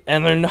frag,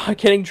 and they're not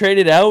getting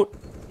traded out.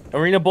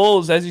 Arena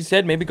Bulls, as you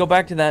said, maybe go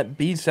back to that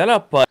B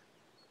setup, but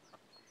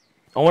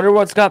I wonder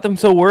what's got them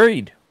so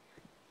worried.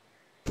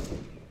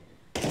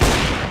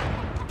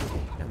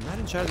 I'm not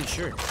entirely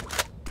sure.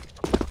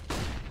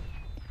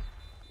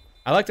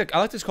 I like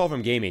this call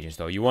from GameAgents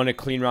though. You want a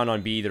clean round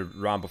on B the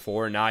round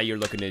before, now you're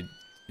looking to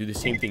do the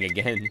same thing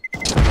again.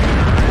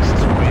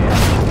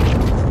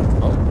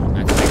 Oh,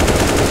 that's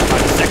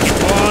the second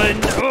one.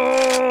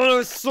 Oh, it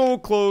was so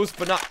close,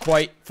 but not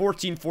quite.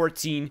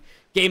 14-14.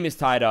 Game is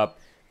tied up.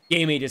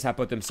 GameAgents have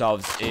put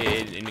themselves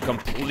in a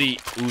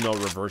complete Uno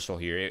reversal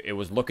here. It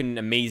was looking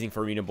amazing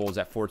for Arena Bulls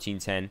at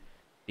 14-10.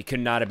 It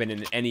could not have been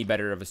in any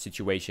better of a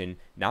situation.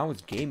 Now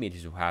it's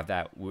GameAgents who have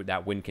that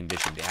win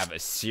condition. They have a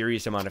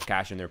serious amount of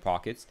cash in their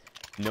pockets.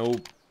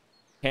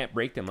 Can't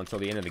break them until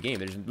the end of the game.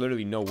 There's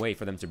literally no way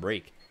for them to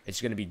break. It's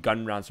going to be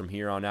gun rounds from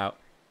here on out.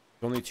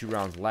 There's only 2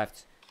 rounds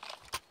left.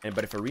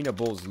 But if Arena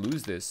Bulls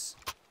lose this,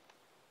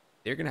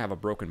 they're going to have a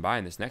broken bye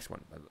in this next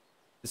one.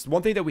 This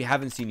one thing that we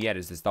haven't seen yet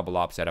is this double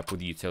op setup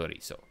with the utility.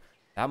 So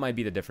that might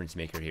be the difference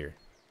maker here.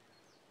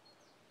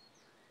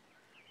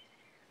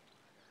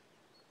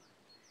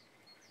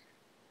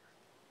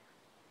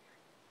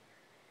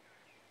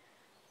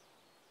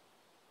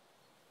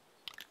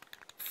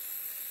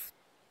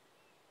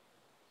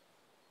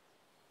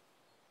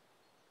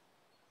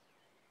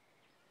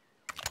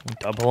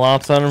 Double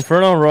ops on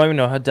Inferno, Roy. We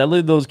know how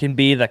deadly those can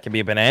be. That can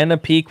be a banana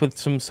peak with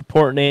some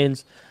support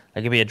nades.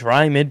 That can be a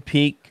dry mid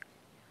peak.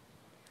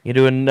 You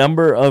do a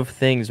number of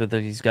things with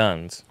these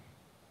guns.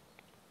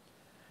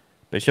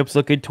 Bishop's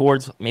looking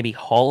towards maybe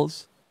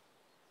halls.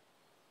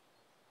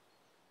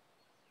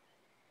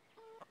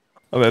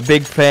 I'm a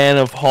big fan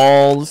of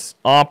halls,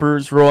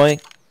 oppers, Roy.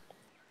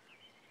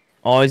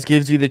 Always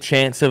gives you the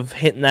chance of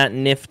hitting that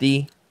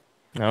nifty.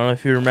 I don't know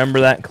if you remember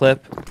that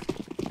clip.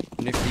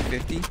 Nifty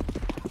 50?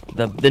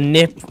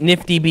 The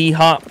nifty B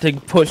hop to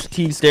push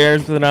T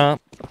stairs with an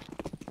op.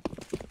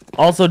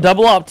 Also,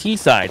 double op T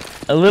side,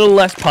 a little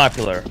less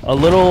popular. A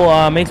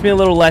little makes me a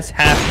little less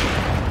happy.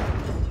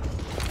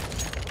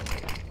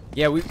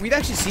 Yeah, we've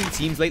actually seen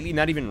teams lately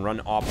not even run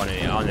op on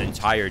an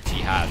entire T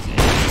halves.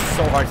 It's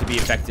so hard to be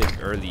effective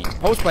early.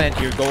 Post plant,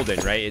 you're golden,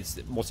 right? It's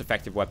the most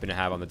effective weapon to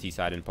have on the T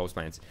side in post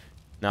plants.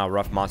 Now,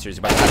 Rough Monster is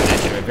about to have an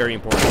enter, a very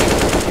important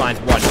thing. Finds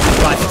one,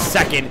 finds a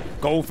second,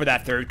 go for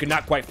that third, could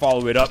not quite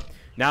follow it up.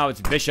 Now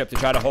it's Bishop to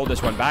try to hold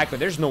this one back, but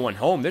there's no one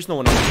home. There's no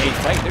one on the A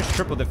site. There's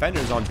triple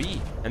defenders on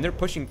B, and they're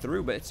pushing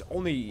through, but it's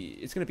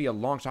going to be a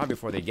long time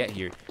before they get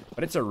here.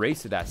 But it's a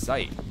race to that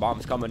site.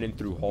 Bombs coming in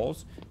through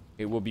holes.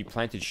 It will be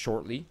planted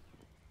shortly.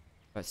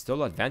 But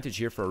still advantage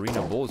here for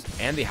Arena Bulls,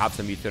 and they have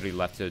some utility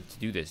left to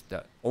do this.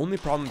 The only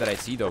problem that I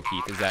see, though,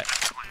 Keith, is that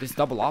this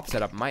double op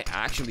setup might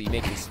actually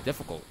make this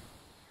difficult.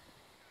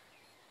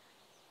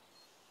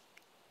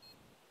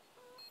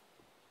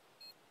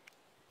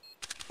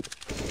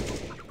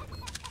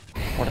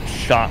 What a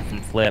shot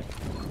from Flip.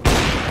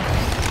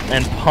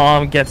 And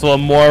Palm gets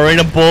one more.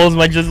 Arena Bulls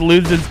might just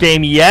lose this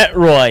game yet,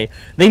 Roy.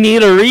 They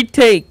need a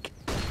retake.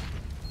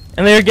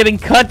 And they're getting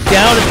cut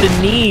down at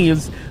the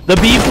knees. The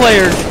B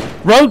players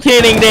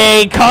rotating.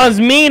 They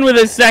Cosmin with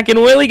his second.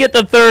 Will he get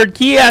the third?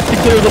 He has to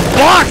clear the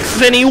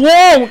box, and he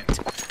won't.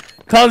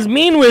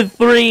 Cosmin with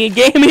 3.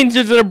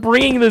 GameAgents are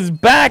bringing this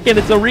back, and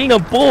it's Arena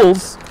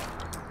Bulls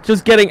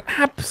just getting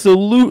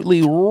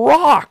absolutely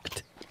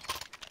rocked.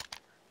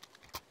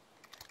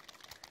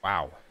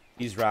 Wow.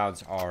 These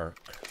rounds are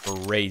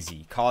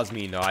crazy.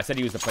 Cosmin, though, I said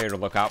he was the player to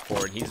look out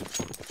for, and he's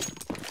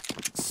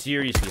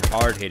seriously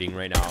hard-hitting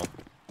right now.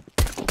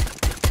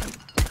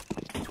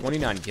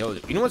 29 kills.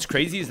 You know what's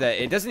crazy is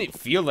that it doesn't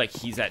feel like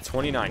he's at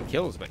 29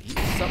 kills, but he's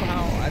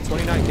somehow at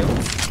 29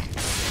 kills.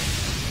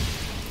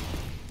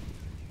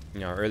 You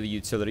know, early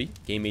utility.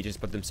 GameAgents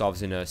put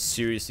themselves in a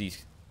seriously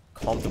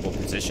comfortable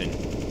position.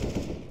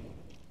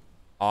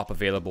 Op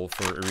available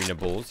for Arena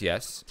Bulls,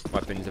 yes.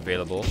 Weapons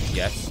available,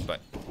 yes.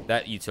 But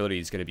that utility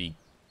is going to be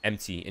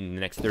empty in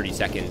the next 30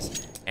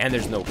 seconds. And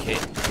there's no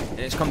kit. And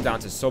it's come down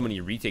to so many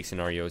retake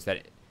scenarios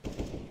that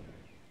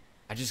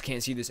I just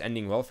can't see this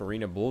ending well for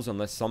Arena Bulls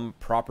unless some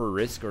proper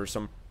risk or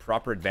some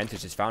proper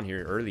advantage is found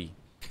here early.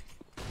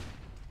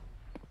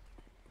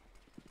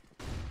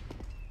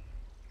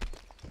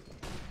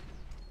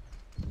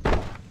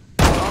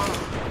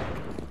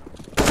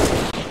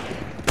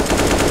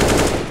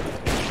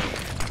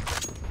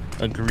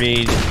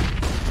 Agreed.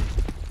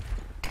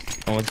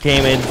 And with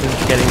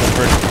GameAgents getting the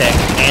first pick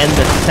and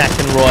the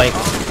second, Roy.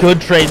 Good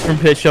trades from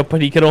Bishop,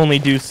 but he could only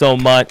do so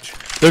much.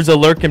 There's a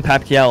lurk in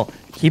Papkiel.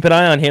 Keep an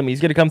eye on him.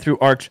 He's going to come through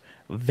Arch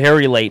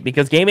very late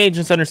because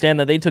GameAgents understand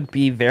that they took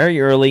B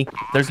very early.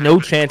 There's no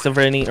chance of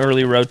any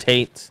early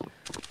rotates.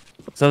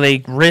 So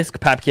they risk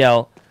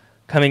Papkiel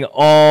coming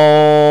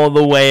all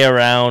the way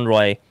around,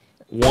 Roy.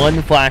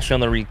 One flash on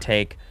the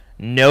retake.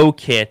 No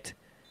kit.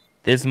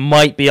 This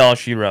might be all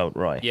she wrote,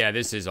 Roy. Yeah,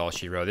 this is all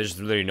she wrote. There's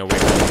literally no way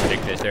to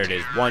predict this. There it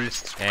is. One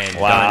and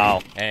wow.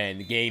 Done.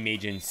 And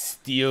GameAgents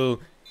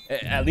steal.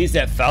 At least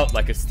that felt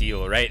like a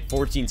steal, right?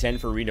 14-10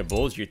 for Arena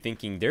Bulls. You're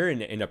thinking they're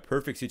in a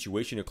perfect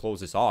situation to close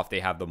this off. They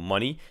have the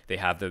money. They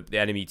have the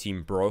enemy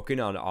team broken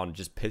on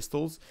just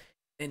pistols.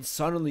 And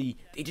suddenly,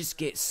 they just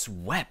get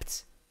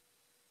swept.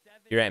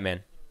 You're right,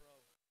 man.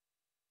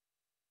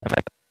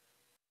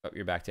 Oh,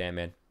 you're back to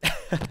Ant-Man.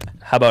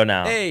 How about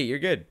now? Hey, you're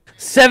good.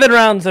 7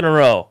 rounds in a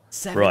row.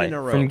 Seven in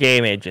a row. From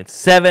GameAgents.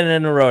 7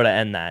 in a row to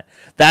end that.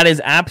 That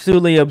is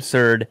absolutely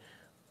absurd.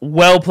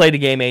 Well played to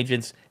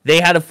GameAgents.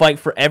 They had to fight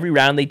for every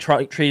round. They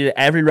treated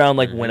every round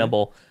like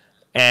winnable.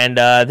 And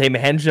they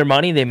managed their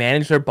money. They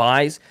managed their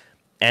buys.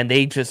 And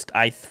they just,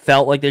 I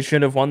felt like they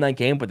shouldn't have won that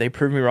game, but they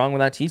proved me wrong with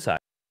that Seaside.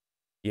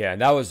 Yeah,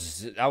 that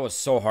was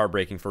so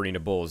heartbreaking for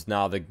Arena Bulls.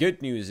 Now, the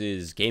good news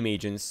is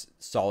GameAgents,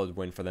 solid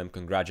win for them.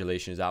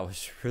 Congratulations. That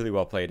was really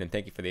well played, and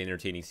thank you for the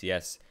entertaining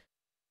CS.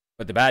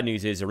 But the bad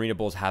news is Arena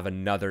Bulls have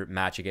another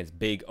match against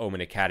Big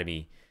Omen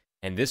Academy.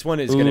 And this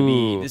one is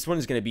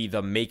gonna be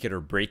the make it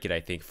or break it, I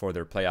think, for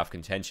their playoff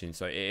contention.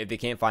 So if they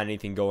can't find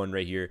anything going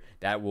right here,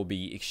 that will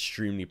be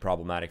extremely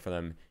problematic for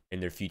them in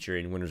their future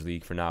in Winners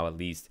League for now, at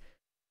least.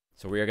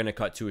 So we are gonna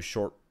cut to a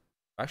short.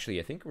 Actually,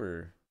 I think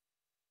we're.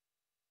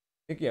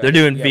 They're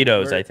doing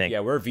vetoes, I think.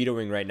 Yeah, we're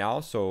vetoing right now,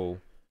 so a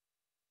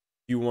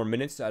few more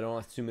minutes. I don't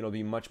assume it'll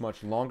be much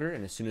longer,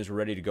 and as soon as we're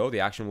ready to go, the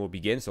action will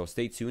begin. So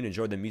stay tuned,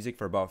 enjoy the music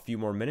for about a few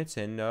more minutes,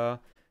 and the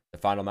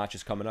final match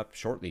is coming up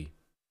shortly.